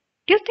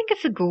 Do you think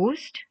it's a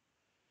ghost?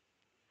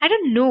 I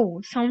don't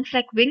know. Sounds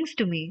like wings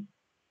to me.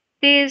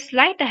 There's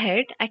light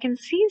ahead. I can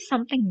see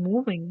something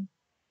moving.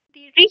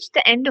 They reached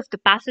the end of the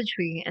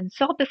passageway and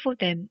saw before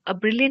them a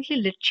brilliantly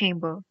lit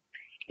chamber,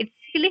 its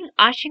ceiling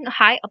arching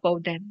high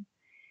above them.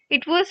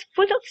 It was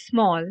full of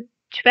small,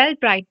 12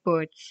 bright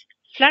birds,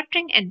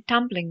 fluttering and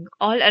tumbling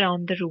all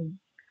around the room.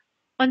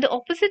 On the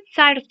opposite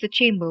side of the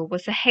chamber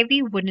was a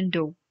heavy wooden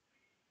door.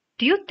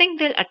 Do you think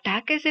they'll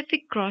attack us if we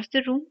cross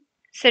the room?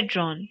 Said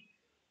Ron.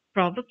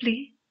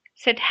 Probably,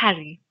 said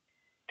Harry.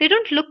 They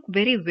don't look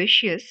very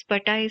vicious,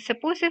 but I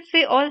suppose if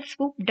they all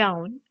swoop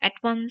down at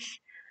once,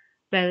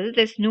 well,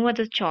 there's no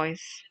other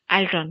choice.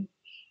 I'll run.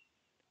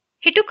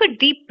 He took a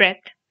deep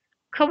breath,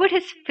 covered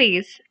his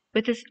face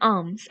with his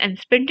arms, and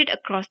sprinted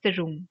across the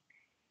room.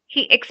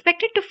 He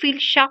expected to feel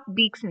sharp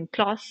beaks and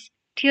claws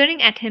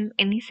tearing at him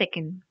any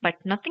second,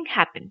 but nothing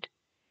happened.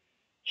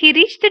 He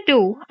reached the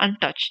door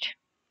untouched.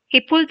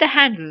 He pulled the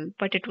handle,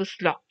 but it was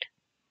locked.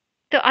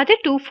 The other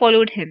two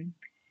followed him.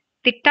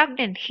 They tugged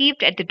and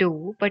heaved at the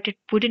door, but it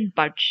wouldn't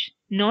budge,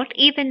 not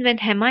even when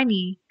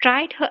Hermione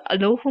tried her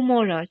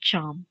Alohomora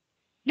charm.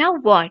 Now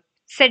what?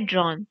 Said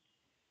Ron.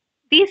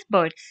 These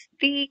birds,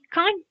 they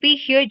can't be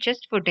here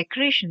just for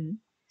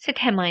decoration, said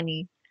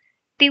Hermione.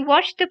 They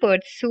watched the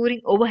birds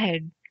soaring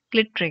overhead,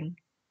 glittering.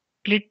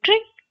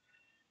 Glittering?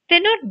 They're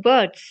not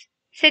birds,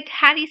 said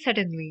Harry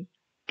suddenly.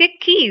 They're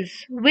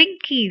keys,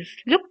 winged keys.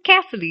 Look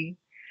carefully.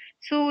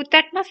 So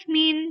that must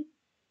mean.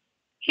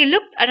 He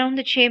looked around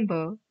the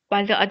chamber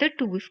while the other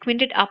two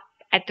squinted up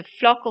at the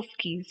flock of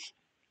keys.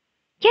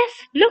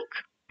 Yes,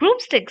 look!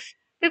 Broomsticks!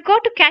 We've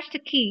got to catch the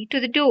key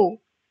to the door.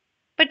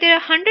 But there are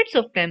hundreds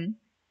of them.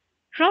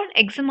 Ron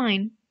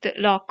examined the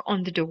lock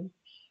on the door.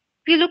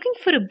 We're looking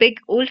for a big,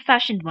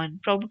 old-fashioned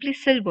one, probably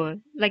silver,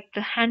 like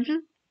the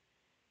handle.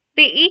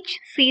 They each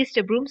seized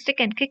a broomstick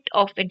and kicked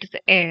off into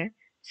the air,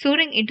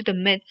 soaring into the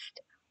midst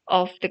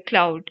of the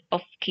cloud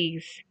of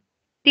keys.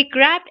 They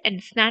grabbed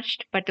and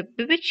snatched, but the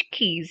bewitched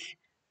keys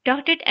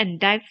darted and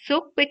dived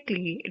so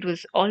quickly it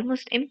was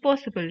almost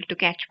impossible to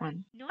catch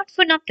one. Not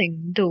for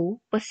nothing, though,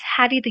 was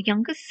Harry the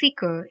youngest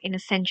seeker in a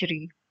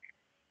century.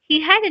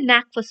 He had a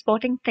knack for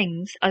spotting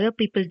things other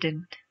people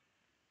didn't.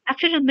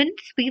 After a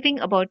minute's weaving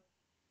about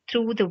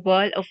through the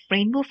whirl of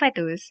rainbow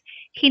feathers,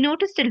 he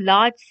noticed a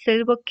large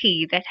silver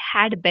key that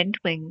had a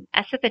bent wing,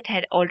 as if it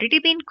had already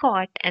been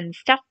caught and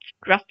stuffed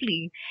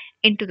roughly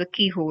into the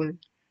keyhole.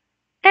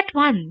 That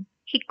one,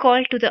 he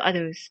called to the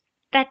others.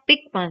 That big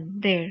one,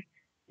 there.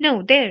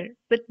 No, there,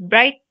 with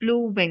bright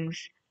blue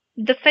wings.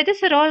 The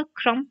feathers are all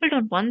crumpled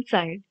on one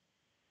side.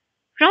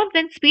 Ron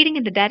went speeding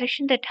in the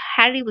direction that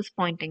Harry was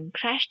pointing,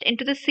 crashed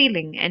into the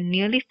ceiling, and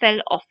nearly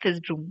fell off his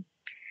broom.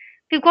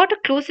 "We've got to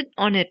close it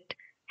on it,"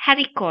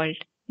 Harry called,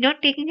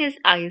 not taking his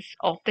eyes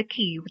off the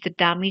key with the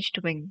damaged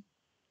wing.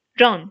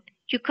 "Ron,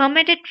 you come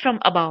at it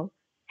from above.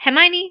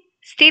 Hermione,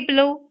 stay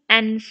below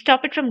and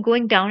stop it from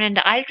going down, and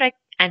I'll try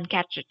and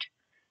catch it.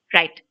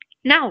 Right.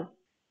 Now!"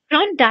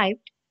 Ron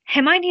dived.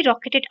 Hermione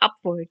rocketed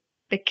upward.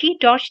 The key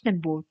dodged them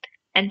both,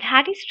 and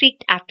Harry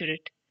streaked after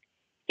it.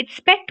 It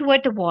sped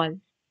toward the wall.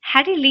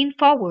 Harry leaned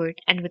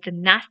forward and with a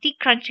nasty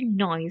crunching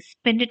noise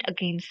pinned it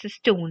against the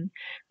stone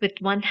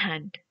with one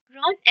hand.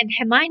 Ron and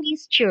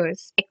Hermione's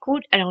cheers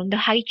echoed around the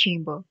high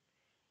chamber.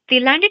 They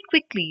landed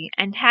quickly,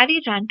 and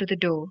Harry ran to the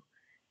door,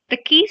 the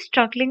key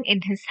struggling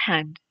in his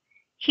hand.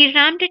 He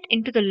rammed it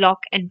into the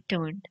lock and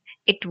turned.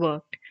 It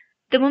worked.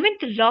 The moment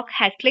the lock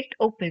had clicked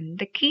open,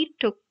 the key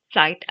took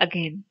flight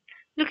again,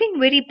 looking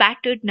very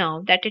battered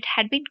now that it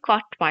had been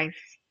caught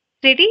twice.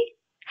 "Ready?"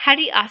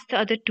 Harry asked the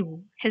other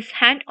two, his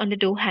hand on the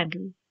door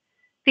handle.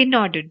 They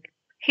nodded.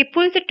 He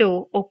pulled the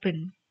door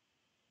open.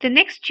 The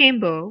next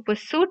chamber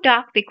was so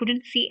dark they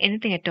couldn't see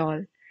anything at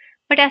all,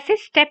 but as they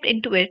stepped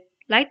into it,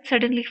 light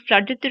suddenly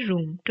flooded the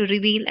room to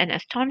reveal an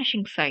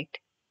astonishing sight.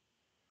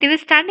 They were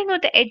standing on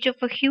the edge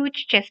of a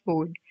huge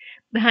chessboard,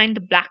 behind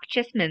the black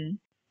chessmen,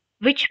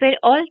 which were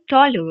all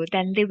taller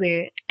than they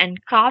were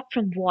and carved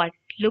from what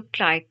looked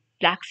like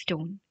black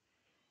stone.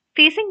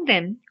 Facing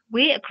them,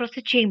 way across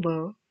the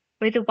chamber,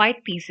 were the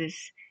white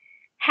pieces.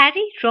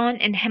 Harry, Ron,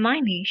 and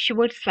Hermione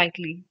shivered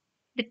slightly.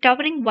 The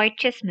towering white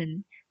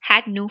chessmen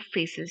had no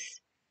faces.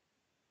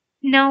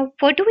 "Now,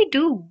 what do we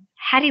do?"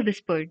 Harry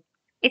whispered.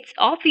 "It's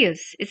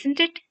obvious, isn't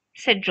it?"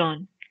 said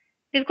Ron.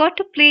 "We've got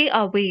to play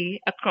our way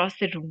across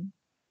the room."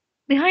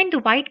 Behind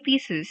the white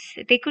pieces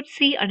they could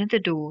see another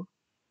door.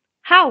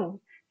 "How?"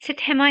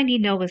 said Hermione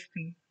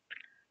nervously.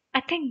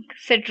 "I think,"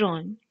 said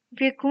Ron,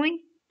 "we're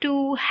going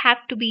to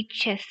have to be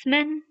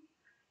chessmen."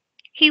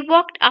 He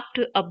walked up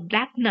to a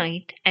black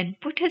knight and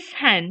put his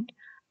hand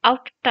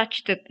out to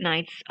touch the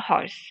knight's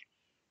horse.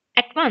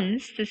 At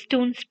once the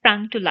stone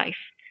sprang to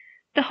life.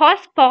 The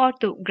horse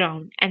pawed the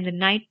ground, and the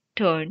knight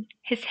turned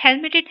his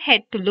helmeted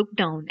head to look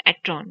down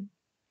at Ron.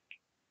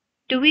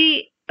 "Do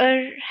we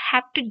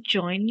have to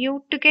join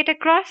you to get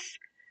across?"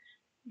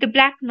 The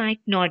Black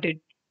Knight nodded.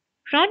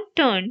 Ron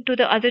turned to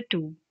the other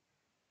two.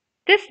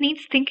 "This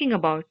needs thinking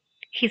about,"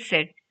 he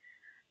said.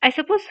 "I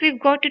suppose we've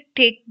got to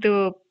take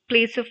the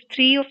place of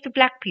three of the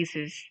black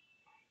pieces."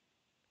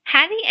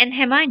 Harry and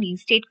Hermione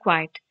stayed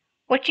quiet,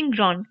 watching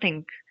Ron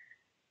think.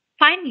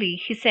 Finally,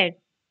 he said,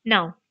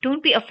 "Now,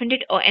 don't be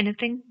offended or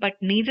anything, but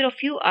neither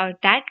of you are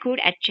that good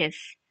at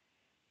chess."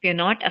 "We're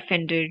not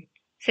offended,"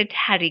 said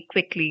Harry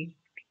quickly.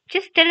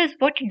 "Just tell us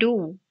what to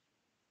do."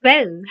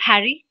 "Well,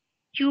 Harry,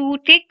 you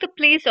take the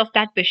place of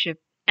that bishop,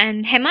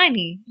 and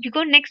Hermione, you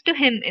go next to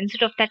him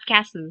instead of that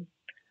castle.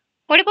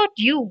 What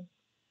about you?"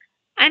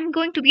 "I'm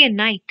going to be a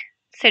knight,"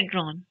 said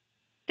Ron.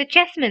 The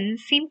chessmen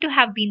seemed to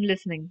have been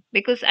listening,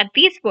 because at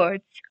these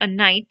words a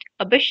knight,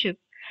 a bishop,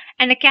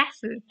 and a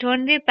castle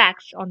turned their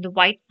backs on the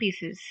white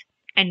pieces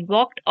and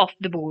walked off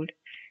the board,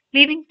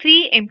 leaving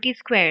three empty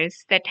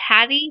squares that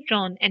Harry,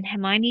 Ron, and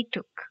Hermione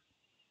took.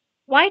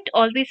 "White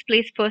always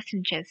plays first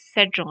in chess,"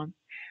 said Ron,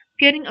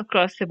 peering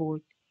across the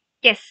board.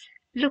 "Yes,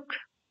 look."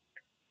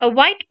 A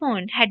white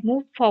pawn had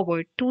moved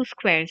forward two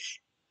squares.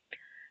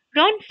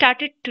 Ron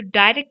started to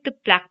direct the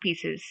black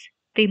pieces.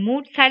 They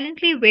moved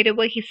silently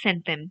wherever he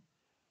sent them.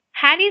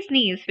 Harry's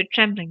knees were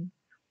trembling.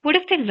 What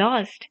if they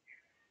lost?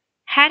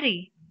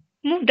 "Harry,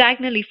 move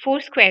diagonally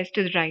four squares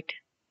to the right."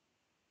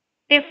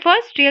 Their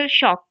first real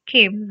shock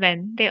came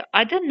when their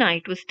other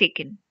knight was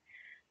taken.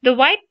 The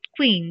white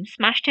queen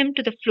smashed him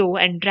to the floor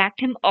and dragged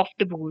him off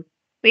the board,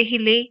 where he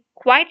lay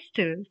quite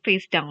still,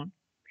 face down.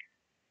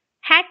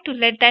 "Had to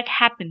let that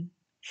happen,"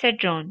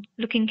 said Ron,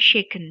 looking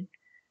shaken.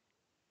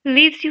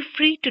 "Leaves you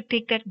free to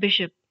take that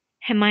bishop.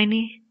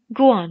 Hermione,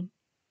 go on."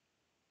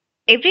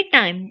 Every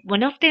time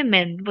one of their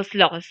men was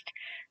lost,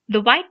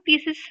 the white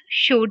pieces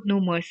showed no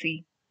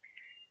mercy.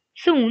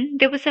 Soon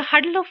there was a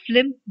huddle of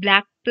limp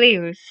black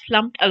players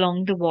slumped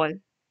along the wall.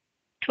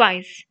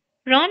 Twice,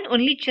 Ron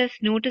only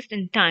just noticed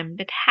in time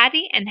that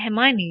Harry and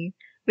Hermione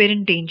were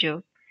in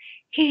danger.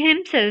 He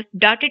himself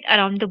darted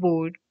around the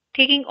board,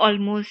 taking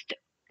almost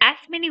as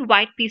many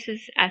white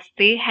pieces as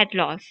they had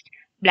lost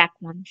black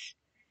ones.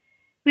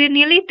 "We're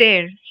nearly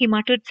there," he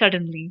muttered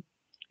suddenly.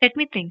 Let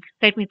me think.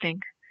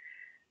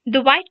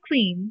 The White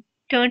Queen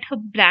turned her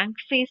blank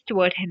face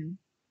toward him.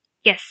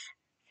 "Yes,"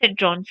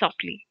 said Ron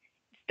softly.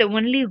 "It's the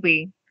only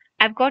way.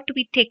 I've got to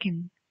be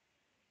taken."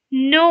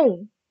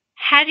 "No!"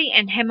 Harry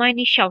and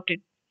Hermione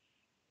shouted.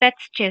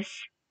 "That's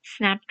chess,"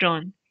 snapped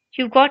Ron.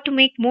 "You've got to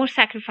make more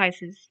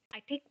sacrifices.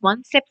 I take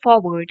one step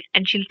forward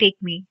and she'll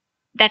take me.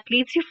 That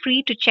leaves you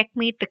free to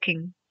checkmate the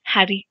king,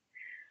 Harry.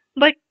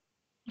 But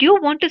do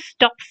you want to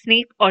stop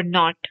Snape or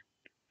not?"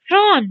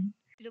 "Ron!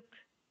 Look,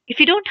 if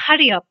you don't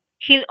hurry up,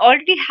 he'll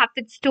already have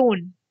that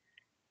stone."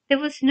 There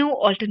was no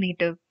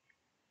alternative.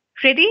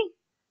 "Ready?"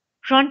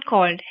 Ron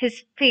called,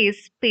 his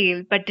face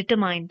pale but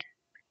determined.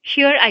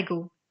 "Here I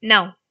go.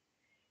 Now."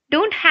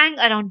 Don't hang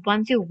around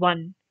once you've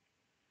won.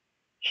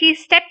 He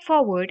stepped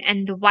forward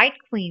and the White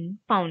Queen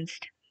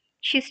pounced.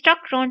 She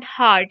struck Ron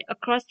hard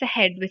across the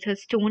head with her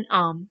stone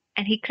arm,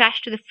 and he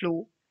crashed to the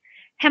floor.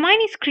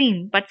 Hermione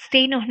screamed but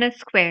stayed on her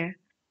square.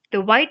 The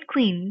White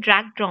Queen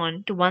dragged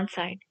Ron to one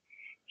side.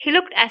 He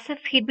looked as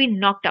if he'd been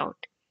knocked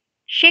out.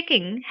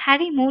 Shaking,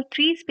 Harry moved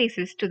 3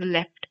 spaces to the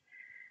left.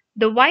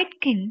 The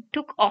White King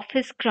took off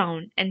his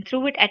crown and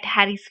threw it at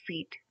Harry's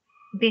feet.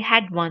 They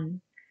had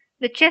won.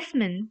 The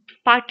chessmen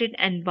parted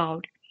and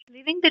bowed,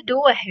 leaving the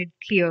door ahead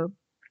clear.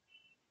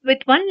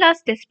 With one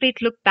last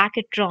desperate look back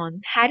at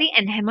Ron, Harry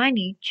and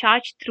Hermione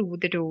charged through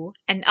the door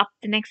and up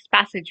the next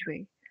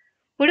passageway.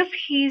 What if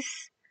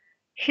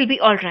he'll be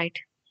all right,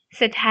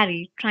 said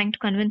Harry, trying to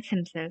convince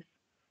himself.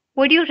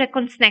 What do you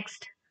reckon's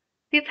next?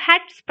 We've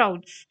had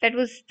sprouts. That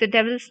was the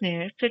devil's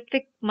snare.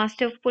 Flitwick must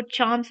have put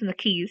charms on the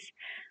keys.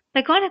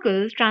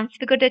 McGonagall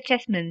transfigured the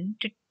chessmen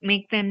to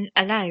make them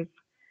alive.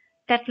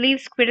 That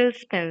leaves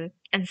Squirrel's spell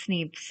and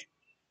Snape's.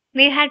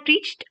 They had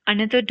reached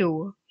another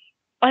door.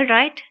 All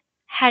right,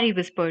 Harry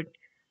whispered.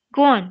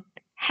 Go on.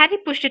 Harry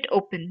pushed it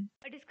open.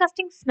 A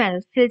disgusting smell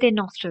filled their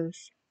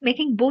nostrils,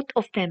 making both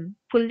of them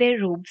pull their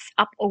robes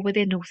up over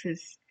their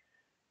noses.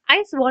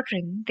 Eyes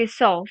watering, they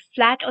saw,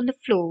 flat on the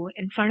floor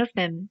in front of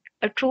them,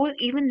 a troll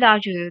even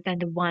larger than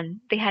the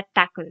one they had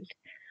tackled,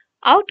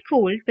 out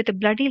cold with a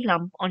bloody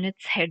lump on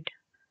its head.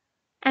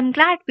 I'm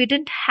glad we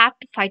didn't have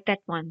to fight that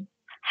one,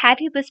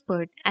 Harry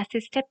whispered as they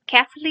stepped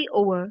carefully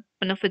over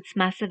one of its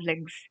massive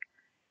legs.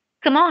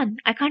 Come on,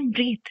 I can't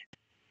breathe.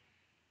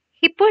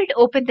 He pulled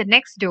open the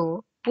next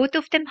door, both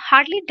of them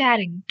hardly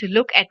daring to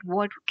look at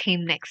what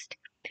came next.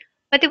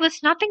 But there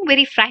was nothing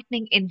very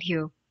frightening in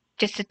here,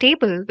 just a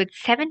table with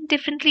 7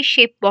 differently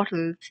shaped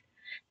bottles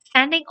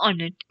standing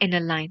on it in a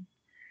line.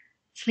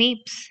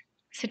 Snape's,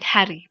 said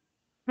Harry.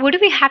 What do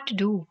we have to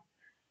do?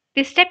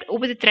 They stepped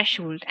over the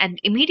threshold, and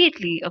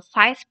immediately a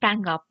fire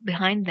sprang up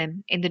behind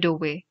them in the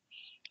doorway.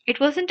 It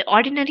wasn't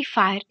ordinary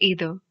fire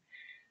either.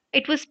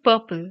 It was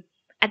purple.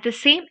 At the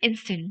same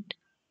instant,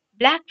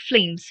 black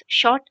flames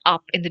shot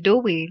up in the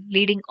doorway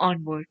leading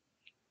onward.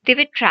 They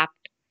were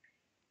trapped.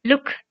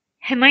 Look!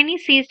 Hermione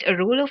seized a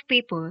roll of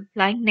paper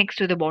lying next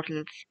to the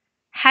bottles.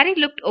 Harry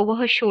looked over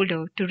her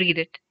shoulder to read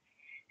it.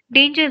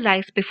 Danger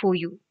lies before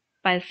you,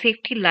 while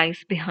safety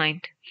lies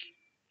behind.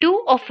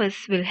 2 of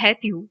us will help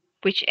you,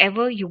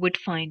 whichever you would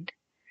find.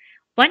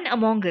 One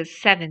among us,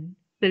 7,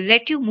 will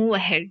let you move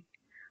ahead.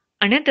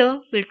 Another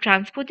will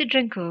transport the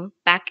drinker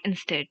back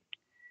instead.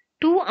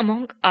 2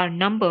 among our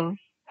number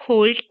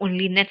hold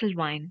only nettle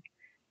wine.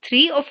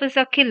 3 of us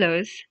are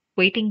killers,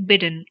 waiting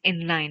bidden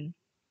in line.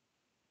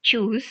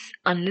 Choose,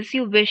 unless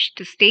you wish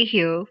to stay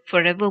here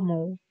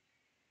forevermore.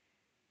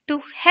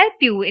 To help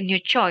you in your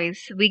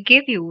choice, we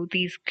give you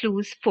these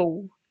clues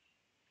 4.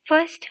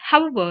 First,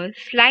 however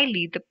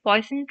slyly the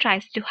poison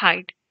tries to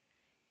hide,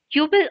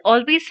 you will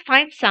always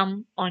find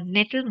some on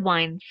nettle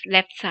wine's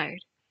left side.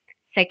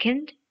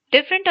 Second,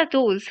 different are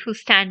those who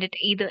stand at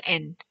either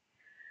end.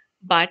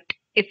 But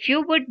if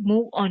you would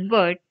move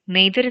onward,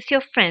 neither is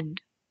your friend.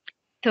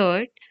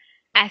 Third,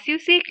 as you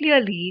see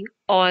clearly,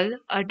 all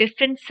are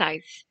different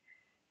size.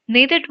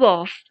 Neither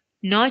dwarf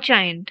nor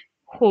giant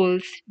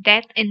holds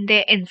death in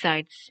their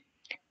insides.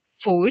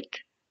 Fourth,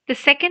 the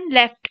second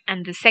left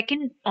and the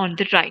second on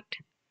the right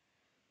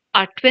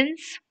are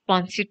twins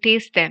once you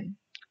taste them,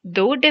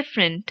 though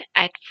different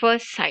at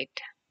first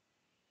sight.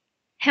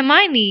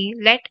 Hermione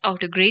let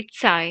out a great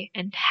sigh,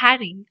 and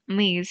Harry,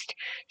 amazed,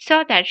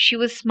 saw that she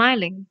was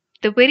smiling,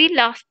 the very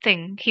last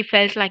thing he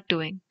felt like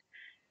doing.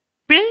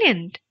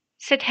 Brilliant,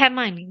 said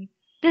Hermione.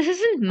 This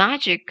isn't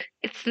magic,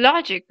 it's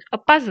logic, a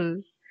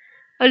puzzle.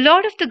 A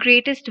lot of the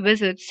greatest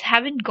wizards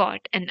haven't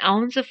got an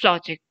ounce of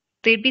logic.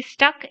 They'd be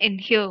stuck in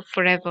here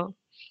forever.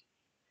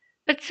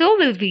 But so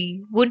will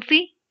we, won't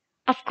we?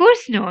 Of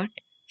course not,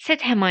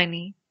 said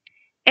Hermione.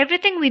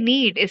 Everything we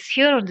need is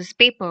here on this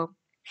paper.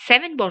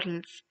 7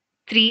 bottles.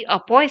 3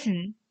 are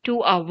poison,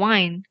 2 are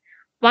wine.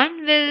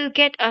 One will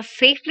get us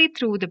safely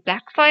through the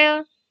black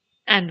fire,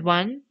 and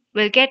one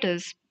will get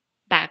us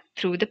back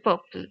through the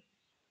purple.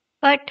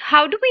 But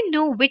how do we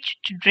know which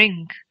to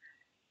drink?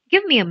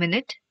 Give me a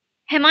minute.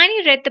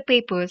 Hermione read the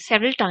paper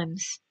several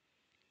times.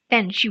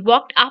 Then she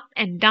walked up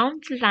and down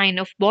the line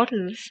of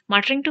bottles,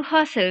 muttering to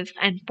herself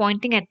and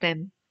pointing at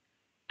them.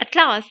 At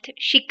last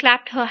she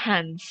clapped her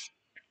hands.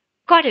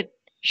 Got it,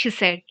 she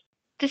said.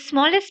 The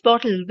smallest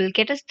bottle will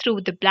get us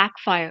through the black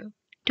fire,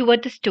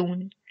 toward the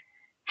stone.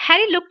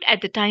 Harry looked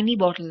at the tiny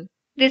bottle.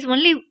 There's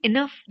only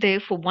enough there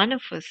for one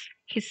of us,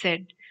 he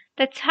said.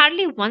 That's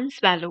hardly one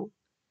swallow.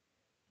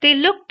 They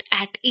looked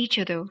at each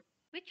other.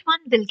 Which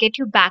one will get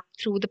you back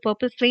through the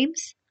purple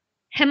flames?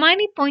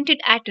 Hermione pointed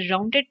at a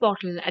rounded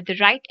bottle at the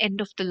right end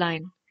of the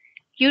line.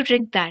 You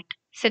drink that,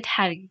 said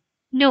Harry.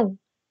 No.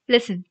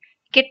 Listen.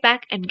 Get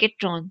back and get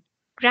drawn.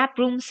 Grab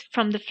rooms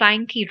from the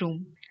flying key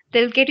room.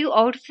 They'll get you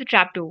out of the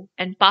trapdoor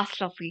and past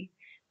Fluffy.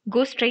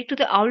 Go straight to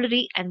the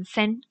owlery and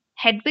send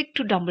Hedwig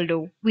to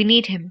Dumbledore. We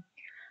need him.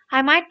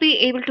 I might be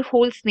able to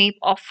hold Snape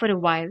off for a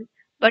while,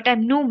 but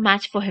I'm no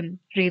match for him,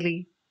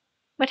 really.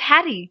 But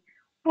Harry,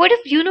 What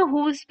if you know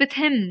who's with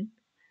him?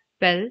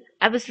 Well,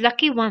 I was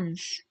lucky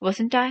once,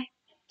 wasn't I?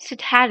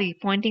 Said Harry,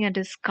 pointing at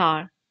his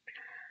car.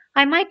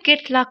 I might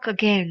get luck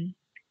again.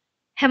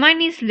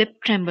 Hermione's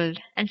lip trembled,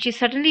 and she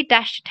suddenly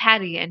dashed at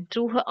Harry and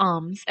threw her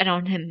arms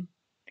around him.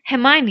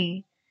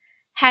 Hermione!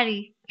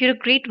 Harry, you're a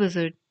great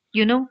wizard,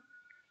 you know.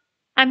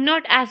 I'm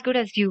not as good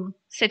as you,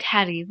 said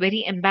Harry,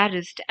 very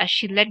embarrassed as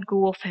she let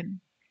go of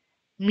him.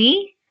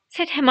 Me?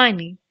 Said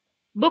Hermione.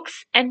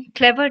 Books and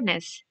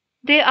cleverness.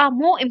 They are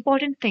more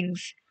important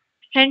things.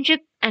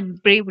 Friendship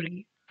and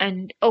bravery.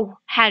 And oh,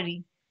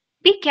 Harry,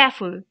 be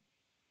careful.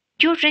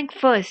 You drink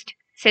first,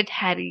 said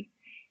Harry.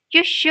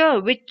 You're sure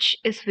which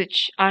is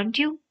which, aren't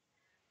you?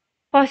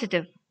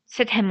 Positive,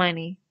 said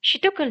Hermione. She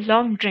took a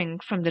long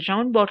drink from the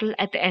round bottle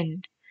at the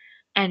end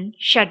and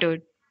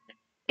shuddered.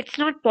 It's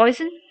not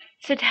poison?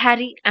 Said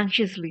Harry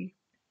anxiously.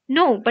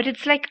 No, but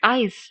it's like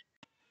ice.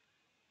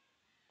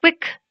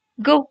 Quick,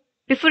 go,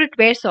 before it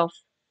wears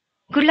off.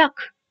 Good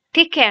luck.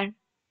 Take care.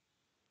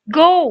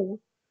 Go!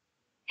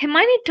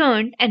 Hermione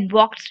turned and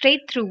walked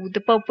straight through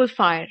the purple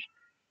fire.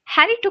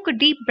 Harry took a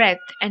deep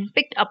breath and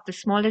picked up the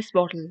smallest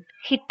bottle.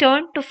 He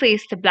turned to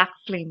face the black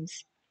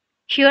flames.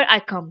 Here I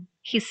come,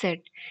 he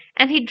said,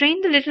 and he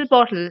drained the little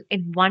bottle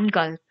in one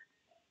gulp.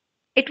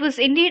 It was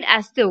indeed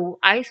as though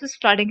ice was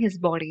flooding his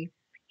body.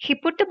 He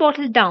put the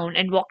bottle down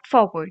and walked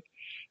forward.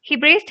 He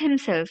braced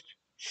himself,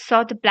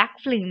 saw the black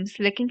flames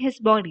licking his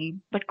body,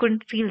 but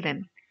couldn't feel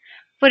them.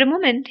 For a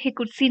moment he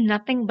could see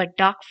nothing but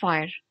dark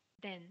fire.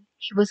 Then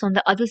he was on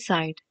the other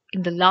side,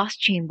 in the last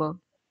chamber.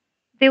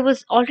 There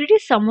was already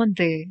someone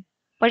there,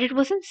 but it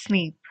wasn't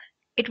Snape.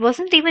 It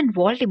wasn't even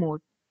Voldemort.